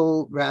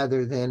single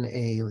rather than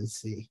a, let's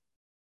see.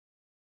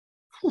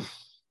 Whew.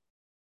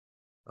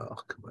 Oh,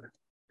 come on.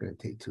 It's going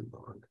to take too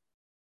long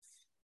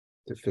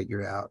to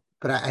figure out.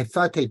 But I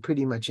thought they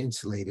pretty much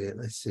insulated it.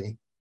 Let's see.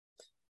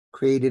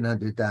 Created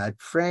under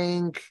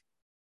Dodd-Frank.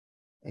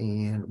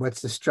 And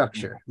what's the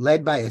structure?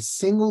 Led by a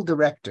single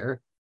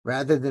director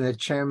rather than a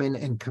chairman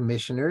and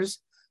commissioners.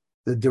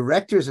 The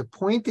director is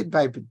appointed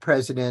by the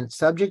president,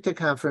 subject to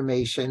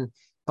confirmation,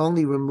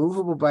 only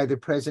removable by the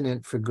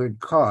president for good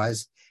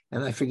cause.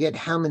 And I forget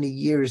how many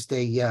years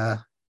they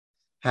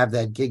have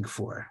that gig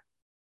for.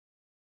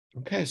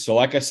 Okay, so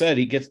like I said,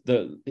 he gets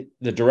the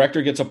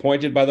director gets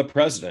appointed by the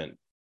president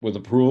with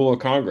approval of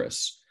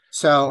Congress.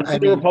 So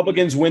The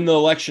Republicans win the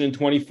election in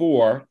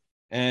 24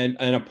 and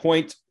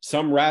appoint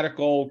some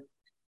radical,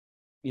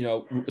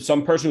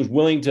 some person who's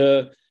willing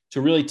to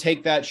really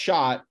take that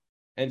shot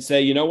and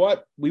say, you know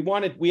what,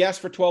 we asked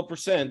for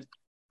 12%,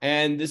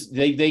 and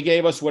they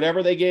gave us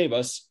whatever they gave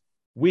us.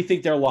 We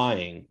think they're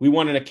lying. We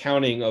want an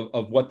accounting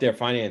of what their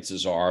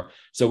finances are,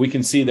 so we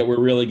can see that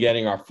we're really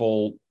getting our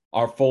full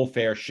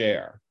fair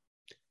share.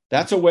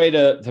 That's a way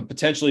to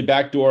potentially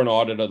backdoor an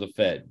audit of the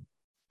Fed.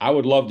 I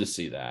would love to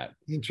see that.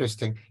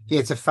 Interesting. Yeah,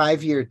 it's a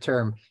 5-year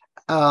term.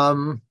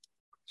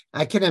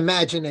 I can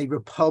imagine a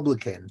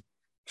Republican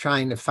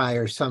trying to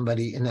fire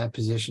somebody in that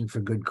position for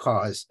good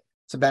cause.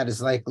 It's about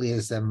as likely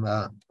as them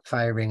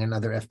firing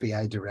another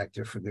FBI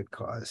director for good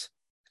cause.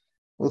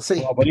 We'll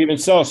see. Well, but even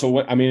so, if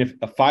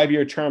a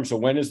 5-year term, so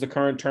when does the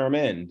current term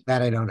end?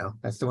 That I don't know.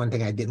 That's the one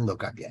thing I didn't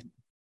look up yet.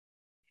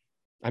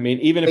 I mean,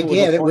 even if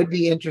it would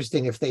be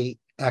interesting if they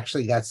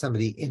actually got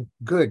somebody in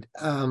good.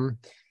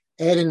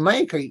 Ed and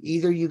Mike, are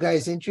either you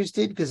guys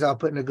interested? Because I'll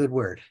put in a good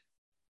word.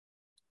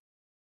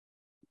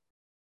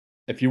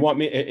 If you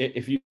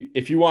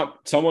want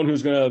someone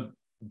who's going to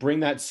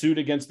bring that suit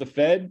against the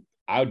Fed,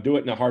 I would do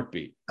it in a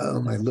heartbeat. Oh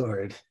my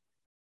Lord,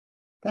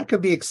 that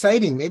could be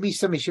exciting. Maybe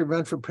somebody should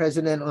run for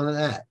president on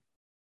that.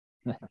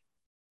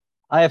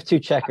 I have 2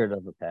 checkered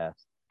of the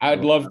past.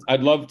 I'd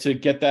love to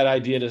get that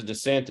idea to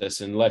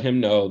DeSantis and let him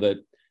know that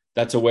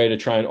that's a way to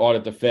try and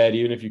audit the Fed,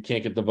 even if you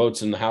can't get the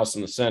votes in the House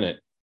and the Senate.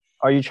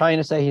 Are you trying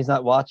to say he's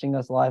not watching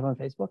us live on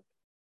Facebook?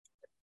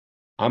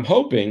 I'm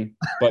hoping,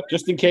 but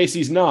just in case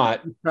he's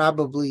not. He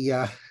probably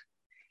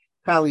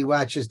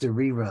watches the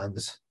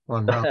reruns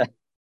on Rumble.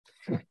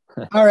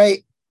 All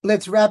right,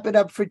 let's wrap it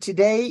up for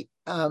today.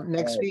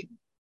 Next week,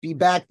 be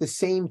back the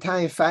same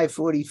time,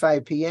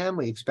 5:45 p.m.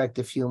 We expect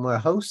a few more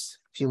hosts,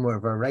 a few more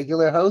of our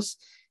regular hosts,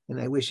 and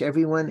I wish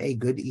everyone a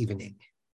good evening.